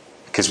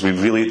 because we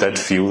really did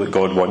feel that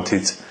God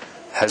wanted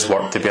His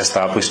work to be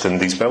established in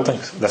this building.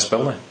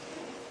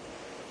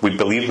 We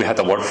believed we had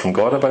a word from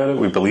God about it.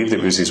 We believed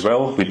it was His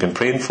will. We'd been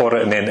praying for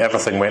it, and then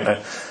everything went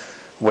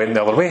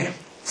the other way,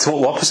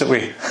 total opposite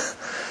way.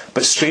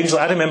 But strangely,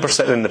 I remember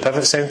sitting in the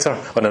Pivot Centre,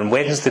 and on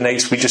Wednesday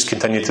nights we just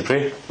continued to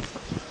pray,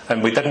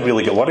 and we didn't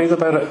really get worried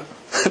about it.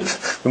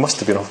 We must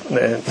have been off.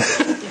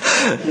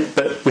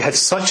 But we had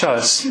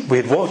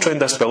walked around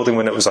this building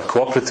when it was a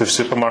cooperative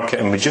supermarket,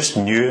 and we just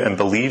knew and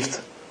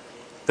believed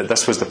that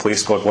this was the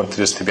place God wanted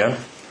us to be in.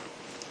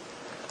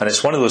 And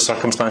it's one of those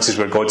circumstances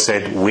where God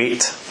said,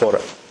 wait for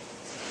it.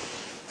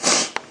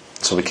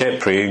 So we kept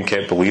praying,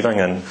 kept believing,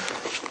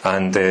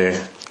 and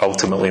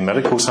ultimately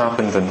miracles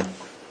happened,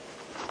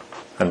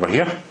 and we're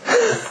here.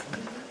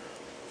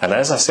 And it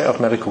is a set of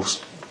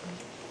miracles.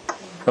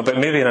 But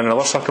maybe in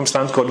another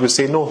circumstance God would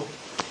say, no,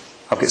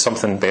 I've got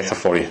something better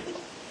for you.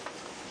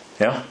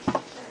 Yeah?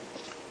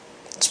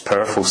 It's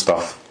powerful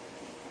stuff.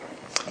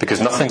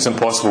 Because nothing's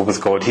impossible with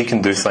God. He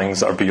can do things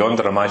that are beyond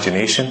our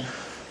imagination.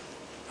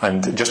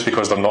 And just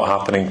because they're not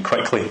happening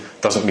quickly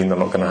doesn't mean they're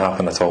not going to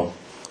happen at all.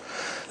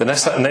 The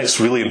next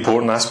really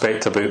important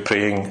aspect about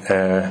praying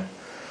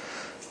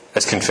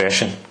is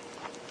confession.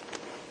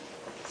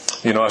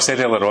 You know, I said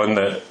earlier on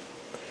that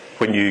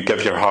when you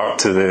give your heart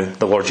to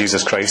the Lord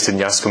Jesus Christ and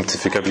you ask Him to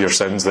forgive your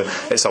sins, that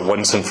it's a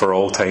once and for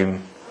all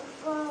time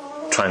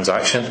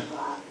transaction.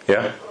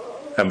 Yeah?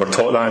 And we're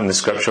taught that in the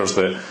Scriptures,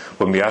 that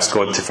when we ask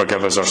God to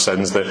forgive us our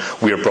sins,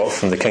 that we are brought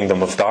from the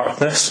kingdom of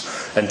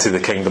darkness into the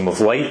kingdom of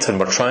light, and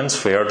we're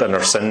transferred, and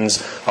our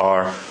sins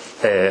are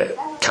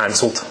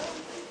cancelled.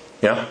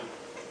 Yeah?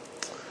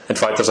 In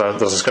fact, there's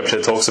a scripture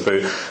that talks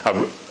about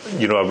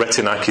a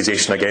written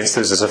accusation against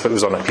us as if it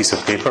was on a piece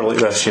of paper like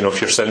this. You know, if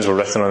your sins were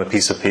written on a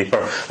piece of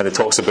paper, and it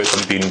talks about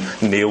them being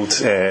nailed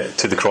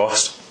to the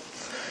cross.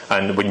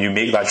 And when you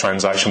make that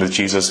transaction with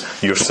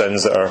Jesus, your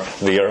sins that are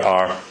there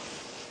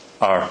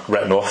are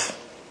written off.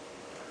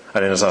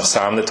 And then there's a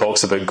psalm that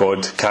talks about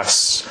God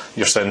casts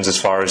your sins as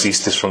far as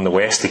east is from the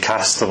west. He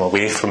casts them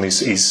away from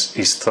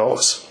his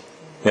thoughts.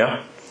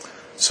 Yeah?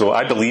 So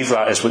I believe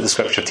that is what the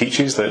Scripture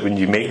teaches, that when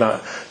you make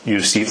that, you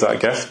receive that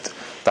gift,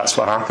 that's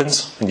what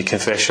happens, and you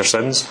confess your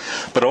sins.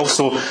 But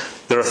also,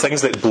 there are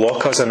things that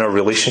block us in our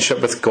relationship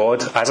with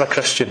God as a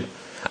Christian.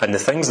 And the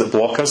things that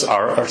block us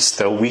are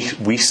still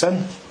we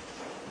sin.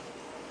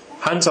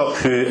 Hands up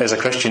who is a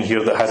Christian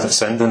here that hasn't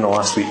sinned in the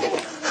last week.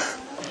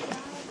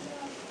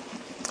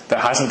 That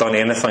hasn't done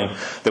anything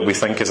that we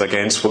think is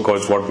against what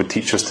God's Word would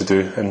teach us to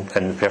do in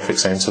the perfect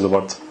sense of the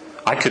word.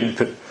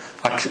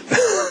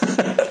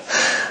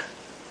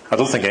 I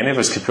don't think any of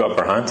us could put up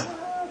our hand.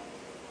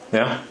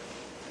 Yeah?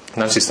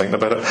 Nancy's thinking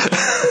about it.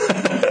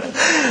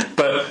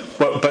 But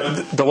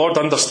the Lord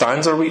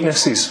understands our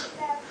weaknesses.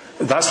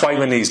 That's why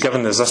when He's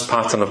given us this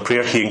pattern of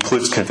prayer, He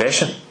includes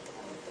confession.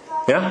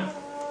 Yeah?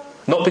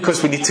 Not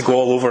because we need to go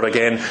all over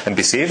again and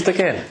be saved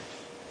again,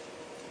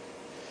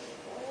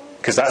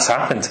 because that's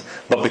happened,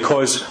 but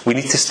because we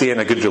need to stay in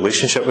a good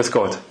relationship with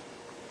God.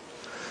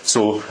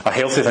 So a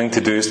healthy thing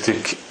to do is to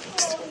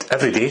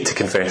every day to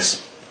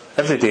confess.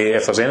 Every day,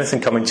 if there's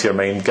anything coming to your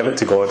mind, give it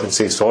to God and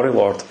say, sorry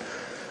Lord,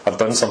 I've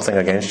done something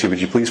against you,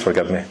 would you please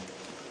forgive me?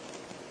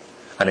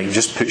 And it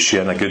just puts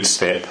you in a good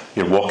step.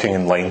 You're walking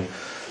in line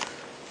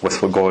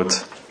with what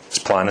God's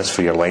plan is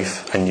for your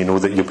life, and you know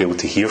that you'll be able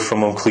to hear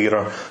from Him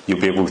clearer.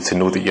 You'll be able to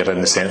know that you're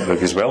in the centre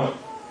of His will,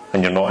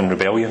 and you're not in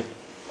rebellion.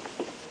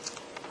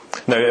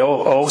 Now it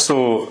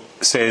also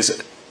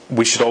says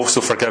we should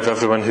also forgive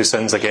everyone who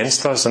sins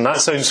against us, and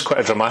that sounds quite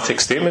a dramatic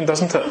statement,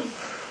 doesn't it?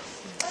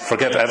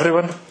 Forgive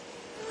everyone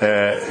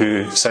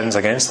who sins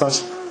against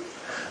us.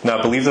 Now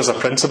I believe there's a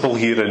principle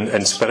here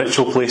in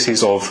spiritual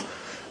places of,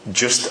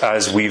 just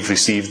as we've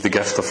received the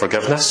gift of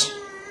forgiveness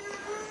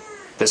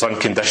that's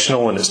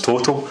unconditional and it's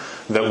total,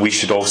 that we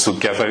should also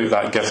give out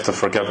that gift of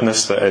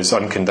forgiveness that is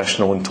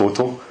unconditional and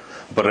total.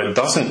 But it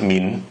doesn't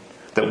mean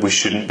that we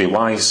shouldn't be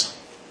wise.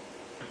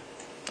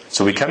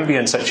 So we can be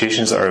in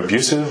situations that are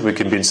abusive. We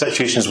can be in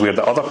situations where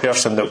the other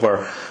person that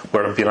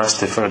we're being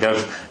asked to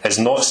forgive is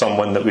not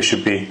someone that we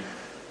should be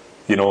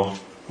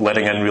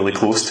letting in really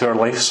close to our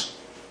lives.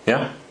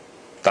 Yeah?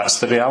 That's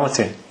the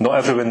reality. Not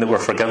everyone that we're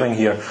forgiving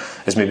here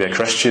is maybe a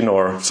Christian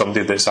or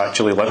somebody that's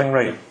actually living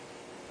right.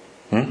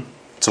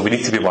 So we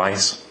need to be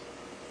wise.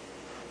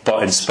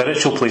 But in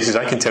spiritual places,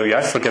 I can tell you,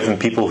 I've forgiven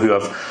people who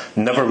I've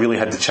never really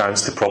had the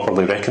chance to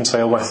properly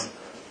reconcile with.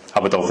 I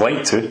would have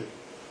liked to,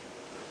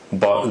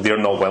 but they're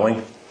not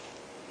willing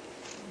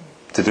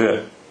to do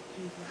it.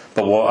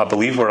 But what I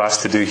believe we're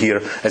asked to do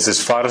here is,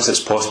 as far as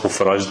it's possible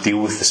for us,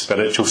 deal with the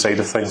spiritual side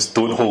of things.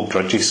 Don't hold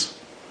grudges.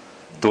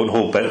 Don't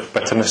hold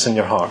bitterness in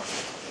your heart.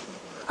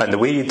 And the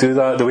way you do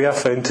that, the way I've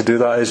found to do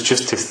that, is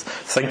just to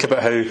think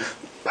about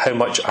how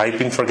much I've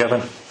been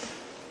forgiven,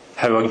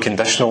 how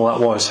unconditional that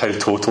was, how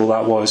total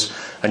that was,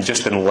 and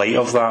just in light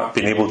of that,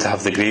 being able to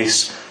have the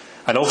grace,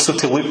 and also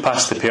to look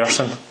past the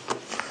person.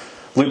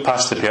 Look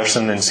past the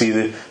person and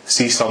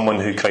see someone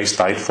who Christ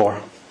died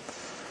for,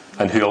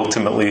 and who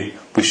ultimately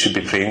we should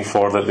be praying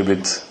for, that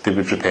they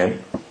would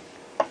repent.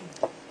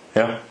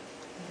 Yeah?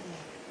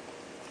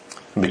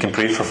 And we can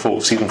pray for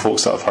folks, even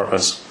folks that have hurt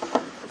us.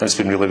 And it's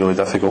been really, really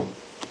difficult.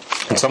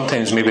 And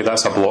sometimes maybe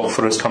that's a block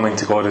for us coming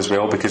to God as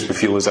well, because we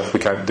feel as if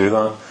we can't do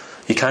that.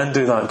 You can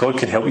do that. God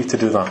can help you to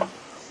do that.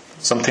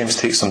 Sometimes it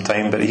takes some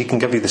time, but He can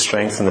give you the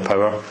strength and the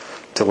power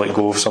to let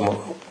go of some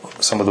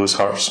of those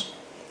hurts.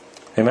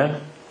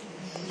 Amen?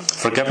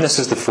 Forgiveness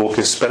is the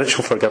focus.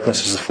 Spiritual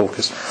forgiveness is the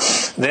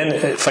focus.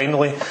 Then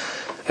finally,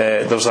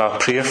 there's a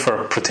prayer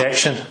for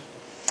protection,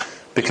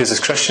 because as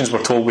Christians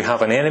we're told we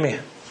have an enemy.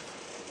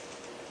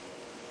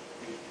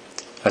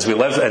 As we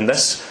live in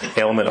this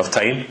element of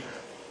time,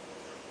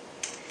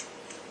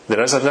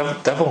 there is a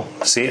devil.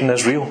 Satan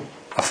is real,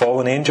 a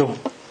fallen angel,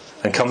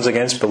 and comes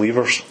against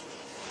believers.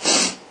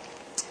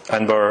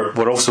 And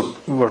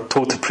we're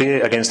told to pray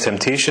against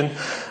temptation,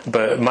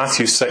 but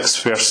Matthew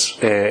 6 verse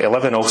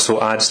 11 also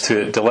adds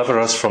to it, deliver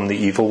us from the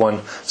evil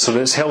one. So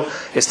it's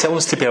telling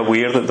us to be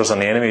aware that there's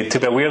an enemy, to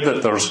be aware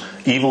that there's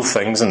evil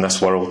things in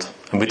this world,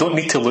 and we don't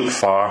need to look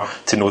far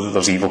to know that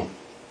there's evil.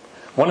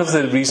 One of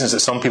the reasons that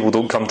some people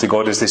don't come to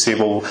God is they say,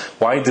 well,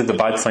 why did the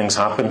bad things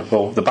happen?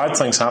 Well, the bad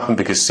things happen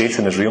because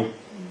Satan is real,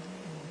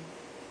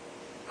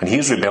 and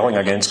he's rebelling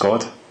against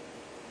God.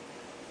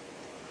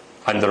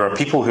 And there are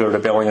people who are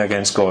rebelling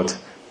against God.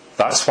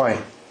 That's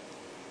why.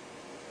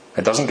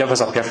 It doesn't give us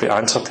a perfect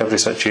answer to every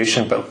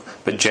situation,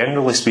 but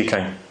generally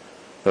speaking,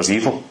 there's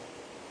evil.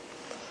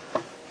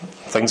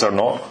 Things are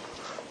not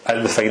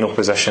at the final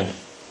position.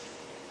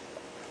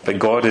 But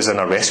God is in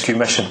a rescue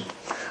mission.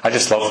 I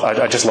just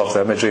love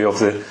the imagery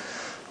of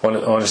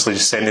honestly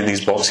just sending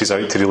these boxes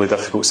out to really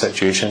difficult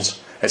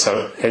situations.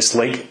 It's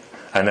like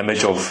an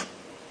image of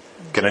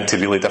getting into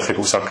really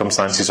difficult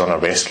circumstances on a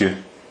rescue.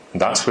 And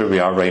that's where we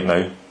are right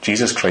now.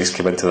 Jesus Christ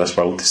came into this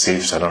world to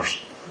save sinners.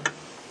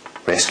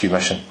 Rescue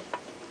mission.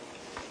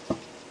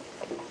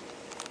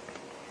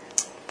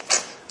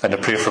 And a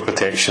prayer for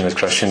protection as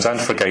Christians, and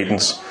for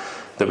guidance,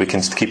 that we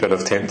can keep out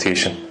of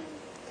temptation,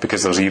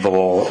 because there's evil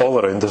all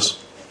around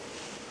us.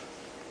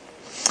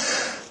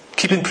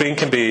 Keeping praying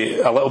can be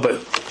a little bit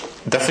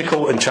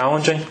difficult and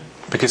challenging,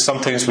 because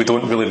sometimes we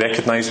don't really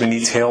recognise we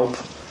need help.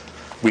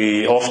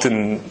 We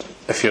often,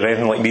 if you're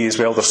anything like me as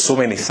well, there's so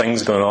many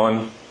things going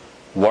on,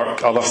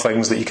 work, other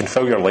things, that you can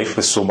fill your life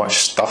with so much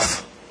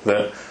stuff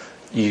that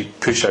you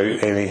push out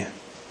any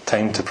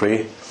time to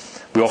pray.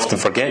 We often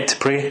forget to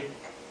pray,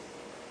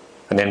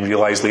 and then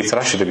realise later,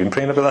 I should have been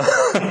praying about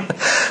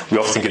that. We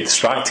often get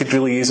distracted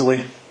really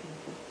easily.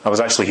 I was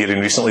actually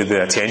hearing recently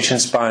the attention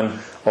span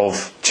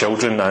of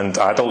children and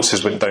adults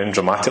has went down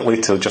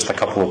dramatically to just a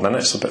couple of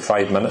minutes, about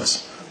 5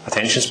 minutes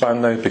attention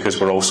span now,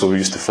 because we're all so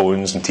used to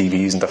phones and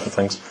TVs and different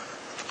things.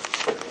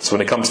 So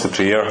when it comes to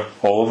prayer,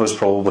 all of us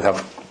probably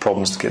have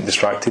problems getting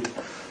distracted.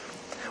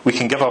 We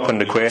can give up on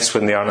requests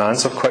when they aren't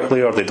answered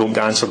quickly, or they don't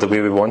get answered the way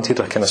we wanted.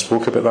 I kind of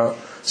spoke about that.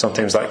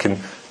 Sometimes that can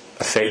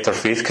affect our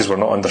faith, because we're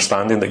not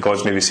understanding that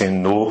God's maybe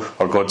saying no,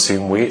 or God's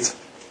saying wait.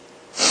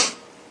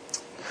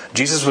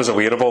 Jesus was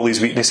aware of all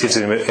these weaknesses,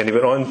 and he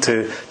went on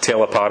to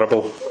tell a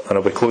parable, and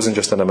I'll be closing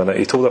just in a minute.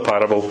 He told a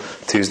parable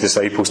to his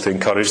disciples to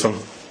encourage them.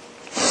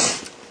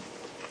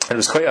 It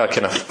was quite a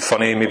kind of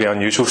funny, maybe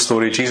unusual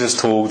story. Jesus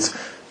told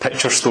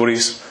picture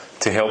stories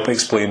to help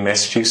explain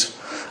messages.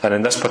 And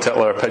in this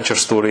particular picture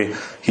story,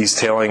 he's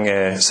telling,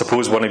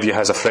 suppose one of you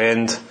has a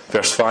friend,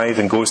 verse 5,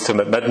 and goes to him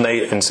at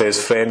midnight and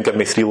says, friend, give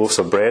me 3 loaves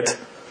of bread.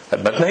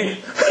 At midnight?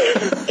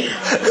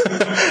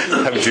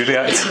 How would you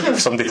react if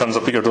somebody turns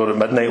up at your door at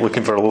midnight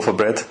looking for a loaf of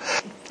bread?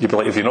 You'd be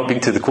like, have you not been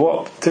to the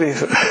co-op today?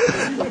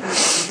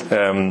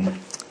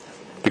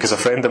 Because a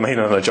friend of mine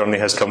on a journey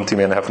has come to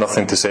me and I have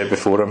nothing to set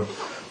before him.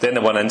 Then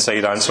the one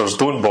inside answers,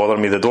 don't bother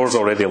me, the door's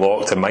already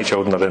locked and my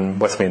children are in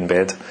with me in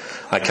bed.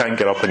 I can't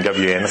get up and give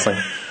you anything.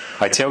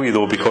 I tell you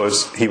though,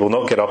 because he will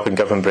not get up and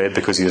give him bread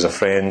because he is a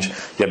friend,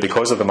 yet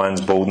because of the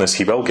man's boldness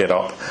he will get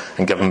up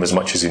and give him as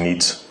much as he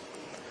needs.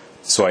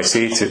 So I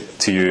say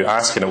to you,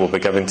 ask and it will be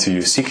given to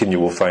you, seek and you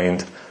will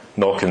find,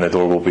 knock and the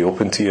door will be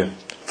opened to you.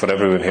 For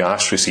everyone who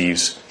asks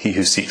receives, he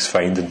who seeks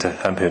finds, and to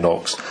him who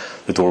knocks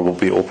the door will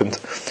be opened.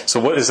 So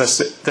what is this?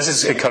 This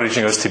is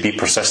encouraging us to be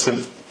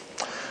persistent.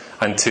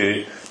 and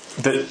to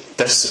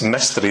this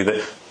mystery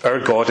that our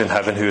God in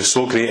heaven, who is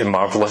so great and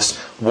marvellous,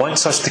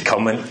 wants us to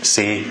come and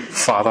say,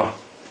 Father,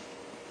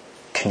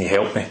 can you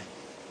help me?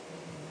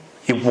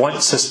 He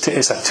wants us to.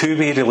 It's a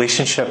two-way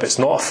relationship. It's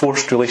not a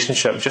forced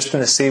relationship, just in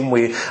the same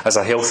way as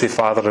a healthy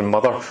father and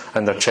mother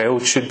and their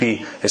child should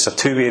be. It's a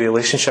two-way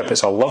relationship.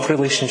 It's a love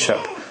relationship.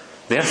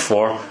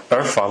 Therefore,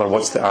 our Father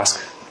wants to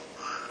ask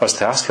us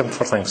to ask Him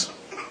for things.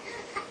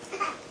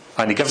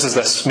 And He gives us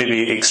this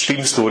maybe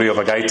extreme story of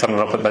a guy turning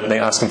up at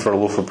midnight asking for a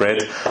loaf of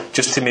bread,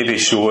 just to maybe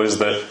show us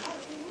that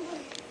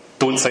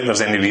don't think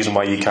there's any reason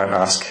why you can't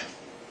ask.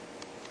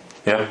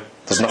 Yeah?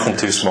 There's nothing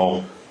too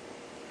small.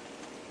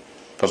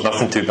 There's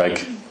nothing too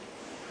big.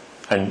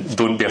 And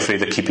don't be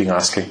afraid of keeping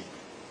asking.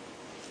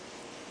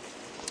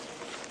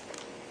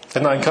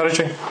 Isn't that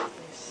encouraging?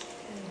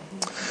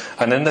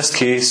 And in this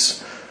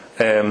case,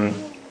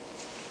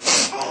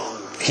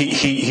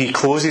 he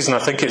closes, and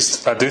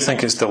I do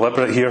think it's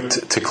deliberate here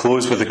to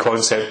close with the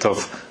concept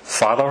of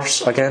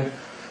fathers again.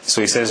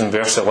 So he says in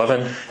verse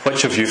 11,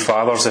 which of you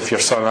fathers, if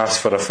your son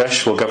asks for a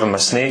fish, will give him a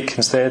snake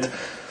instead?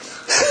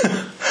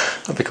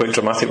 That'd be quite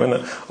dramatic,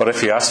 wouldn't it? Or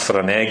if he asks for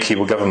an egg, he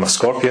will give him a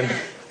scorpion.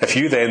 If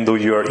you then, though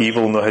you are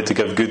evil, know how to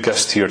give good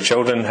gifts to your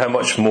children, how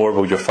much more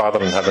will your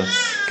Father in heaven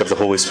give the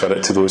Holy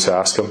Spirit to those who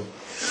ask Him?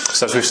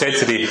 So as we've said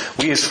today,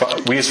 we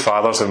as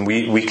fathers, and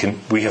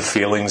we have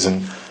failings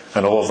and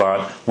all of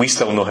that, we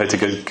still know how to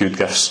give good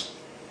gifts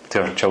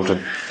to our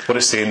children. What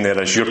it's saying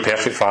there is, your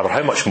perfect Father,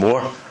 how much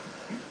more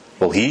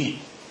will He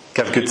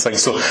give good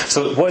things? So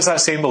what is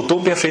that saying? Well,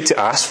 don't be afraid to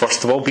ask,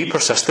 first of all. Be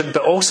persistent,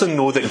 but also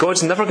know that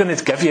God's never going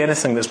to give you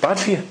anything that's bad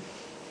for you.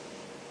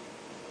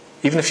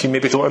 Even if you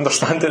maybe don't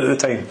understand it at the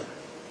time.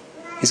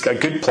 He's got a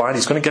good plan.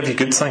 He's going to give you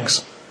good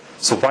things.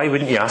 So why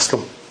wouldn't you ask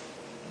Him?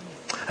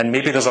 And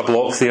maybe there's a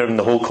block there in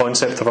the whole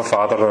concept of a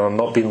father, and I'm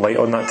not being light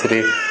on that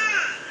today.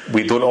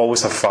 We don't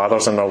always have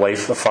fathers in our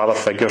life, father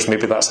figures.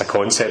 Maybe that's a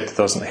concept that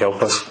doesn't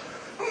help us.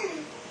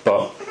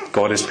 But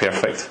God is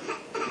perfect,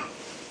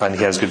 and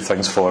He has good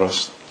things for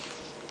us.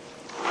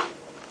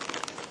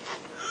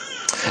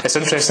 It's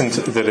interesting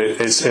that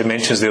it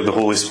mentions there the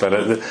Holy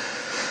Spirit.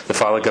 The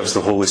Father gives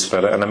the Holy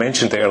Spirit, and I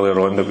mentioned earlier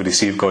on that we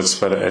receive God's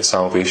Spirit at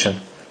salvation,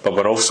 but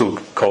we're also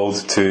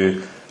called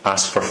to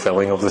ask for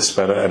filling of the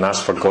Spirit and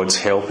ask for God's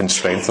help in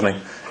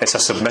strengthening. It's a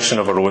submission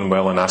of our own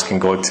will and asking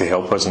God to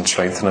help us and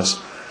strengthen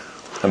us,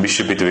 and we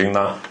should be doing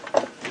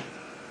that.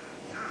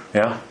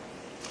 Yeah?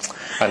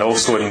 And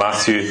also in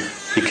Matthew,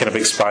 he kind of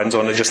expands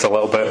on it just a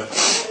little bit,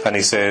 and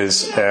he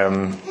says,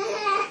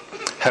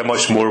 how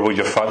much more will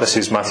your Father, this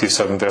is Matthew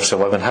 7 verse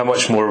 11, how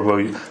much more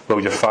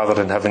will your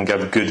Father in heaven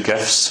give good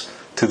gifts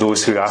to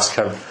those who ask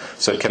Him?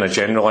 So it kind of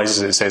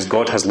generalises it. It says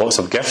God has lots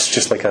of gifts,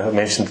 just like I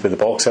mentioned with the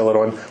box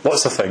earlier on.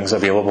 Lots of things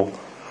available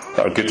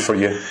that are good for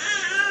you,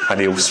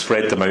 and He'll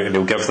spread them out and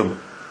He'll give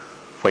them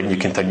when you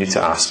continue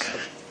to ask.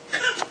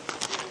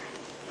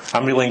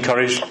 I'm really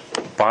encouraged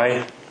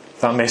by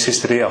that message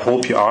today. I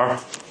hope you are.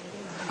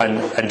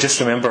 And just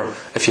remember,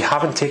 if you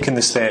haven't taken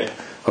the step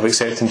of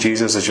accepting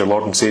Jesus as your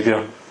Lord and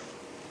Saviour,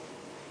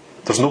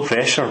 there's no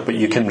pressure, but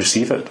you can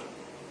receive it.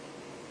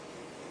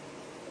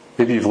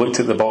 Maybe you've looked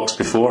at the box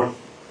before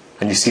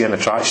and you see an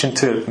attraction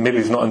to it. Maybe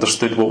you've not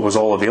understood what was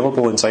all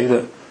available inside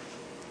it,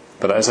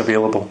 but it is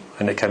available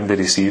and it can be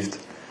received.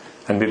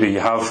 And maybe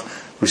you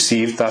have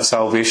received that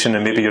salvation,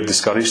 and maybe you're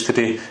discouraged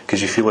today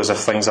because you feel as if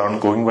things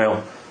aren't going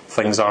well.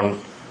 Things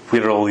aren't,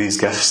 where are all these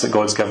gifts that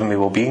God's given me?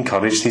 Well, be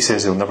encouraged. He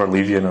says He'll never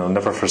leave you and He'll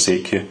never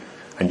forsake you.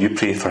 And you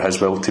pray for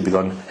His will to be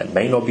done. It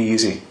might not be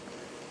easy,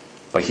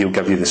 but He'll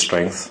give you the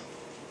strength.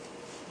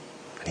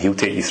 And He'll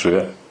take you through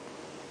it.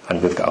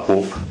 And we've got a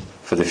hope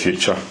for the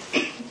future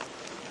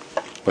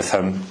with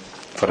Him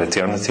for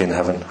eternity in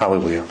heaven.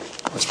 Hallelujah.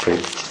 Let's pray.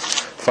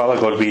 Father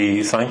God,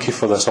 we thank You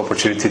for this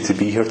opportunity to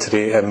be here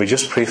today, and we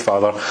just pray,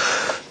 Father,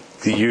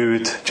 that You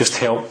would just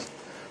help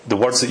the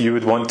words that You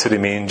would want to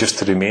remain, just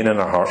to remain in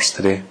our hearts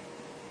today.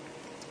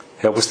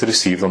 Help us to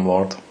receive them,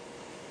 Lord.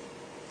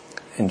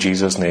 In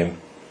Jesus' name.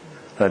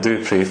 And I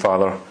do pray,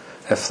 Father,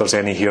 if there's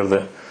any here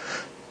that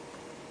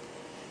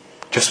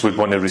just would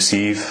want to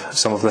receive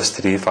some of this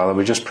today, Father,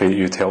 we just pray that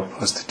You'd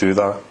help us to do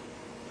that.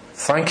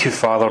 Thank You,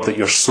 Father, that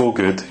You're so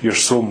good, You're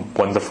so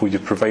wonderful,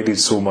 You've provided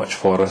so much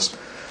for us.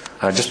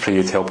 And I just pray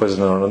You'd help us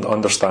in our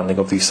understanding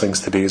of these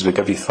things today as we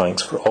give You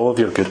thanks for all of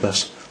Your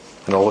goodness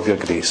and all of Your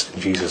grace.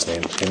 In Jesus'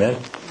 name, amen.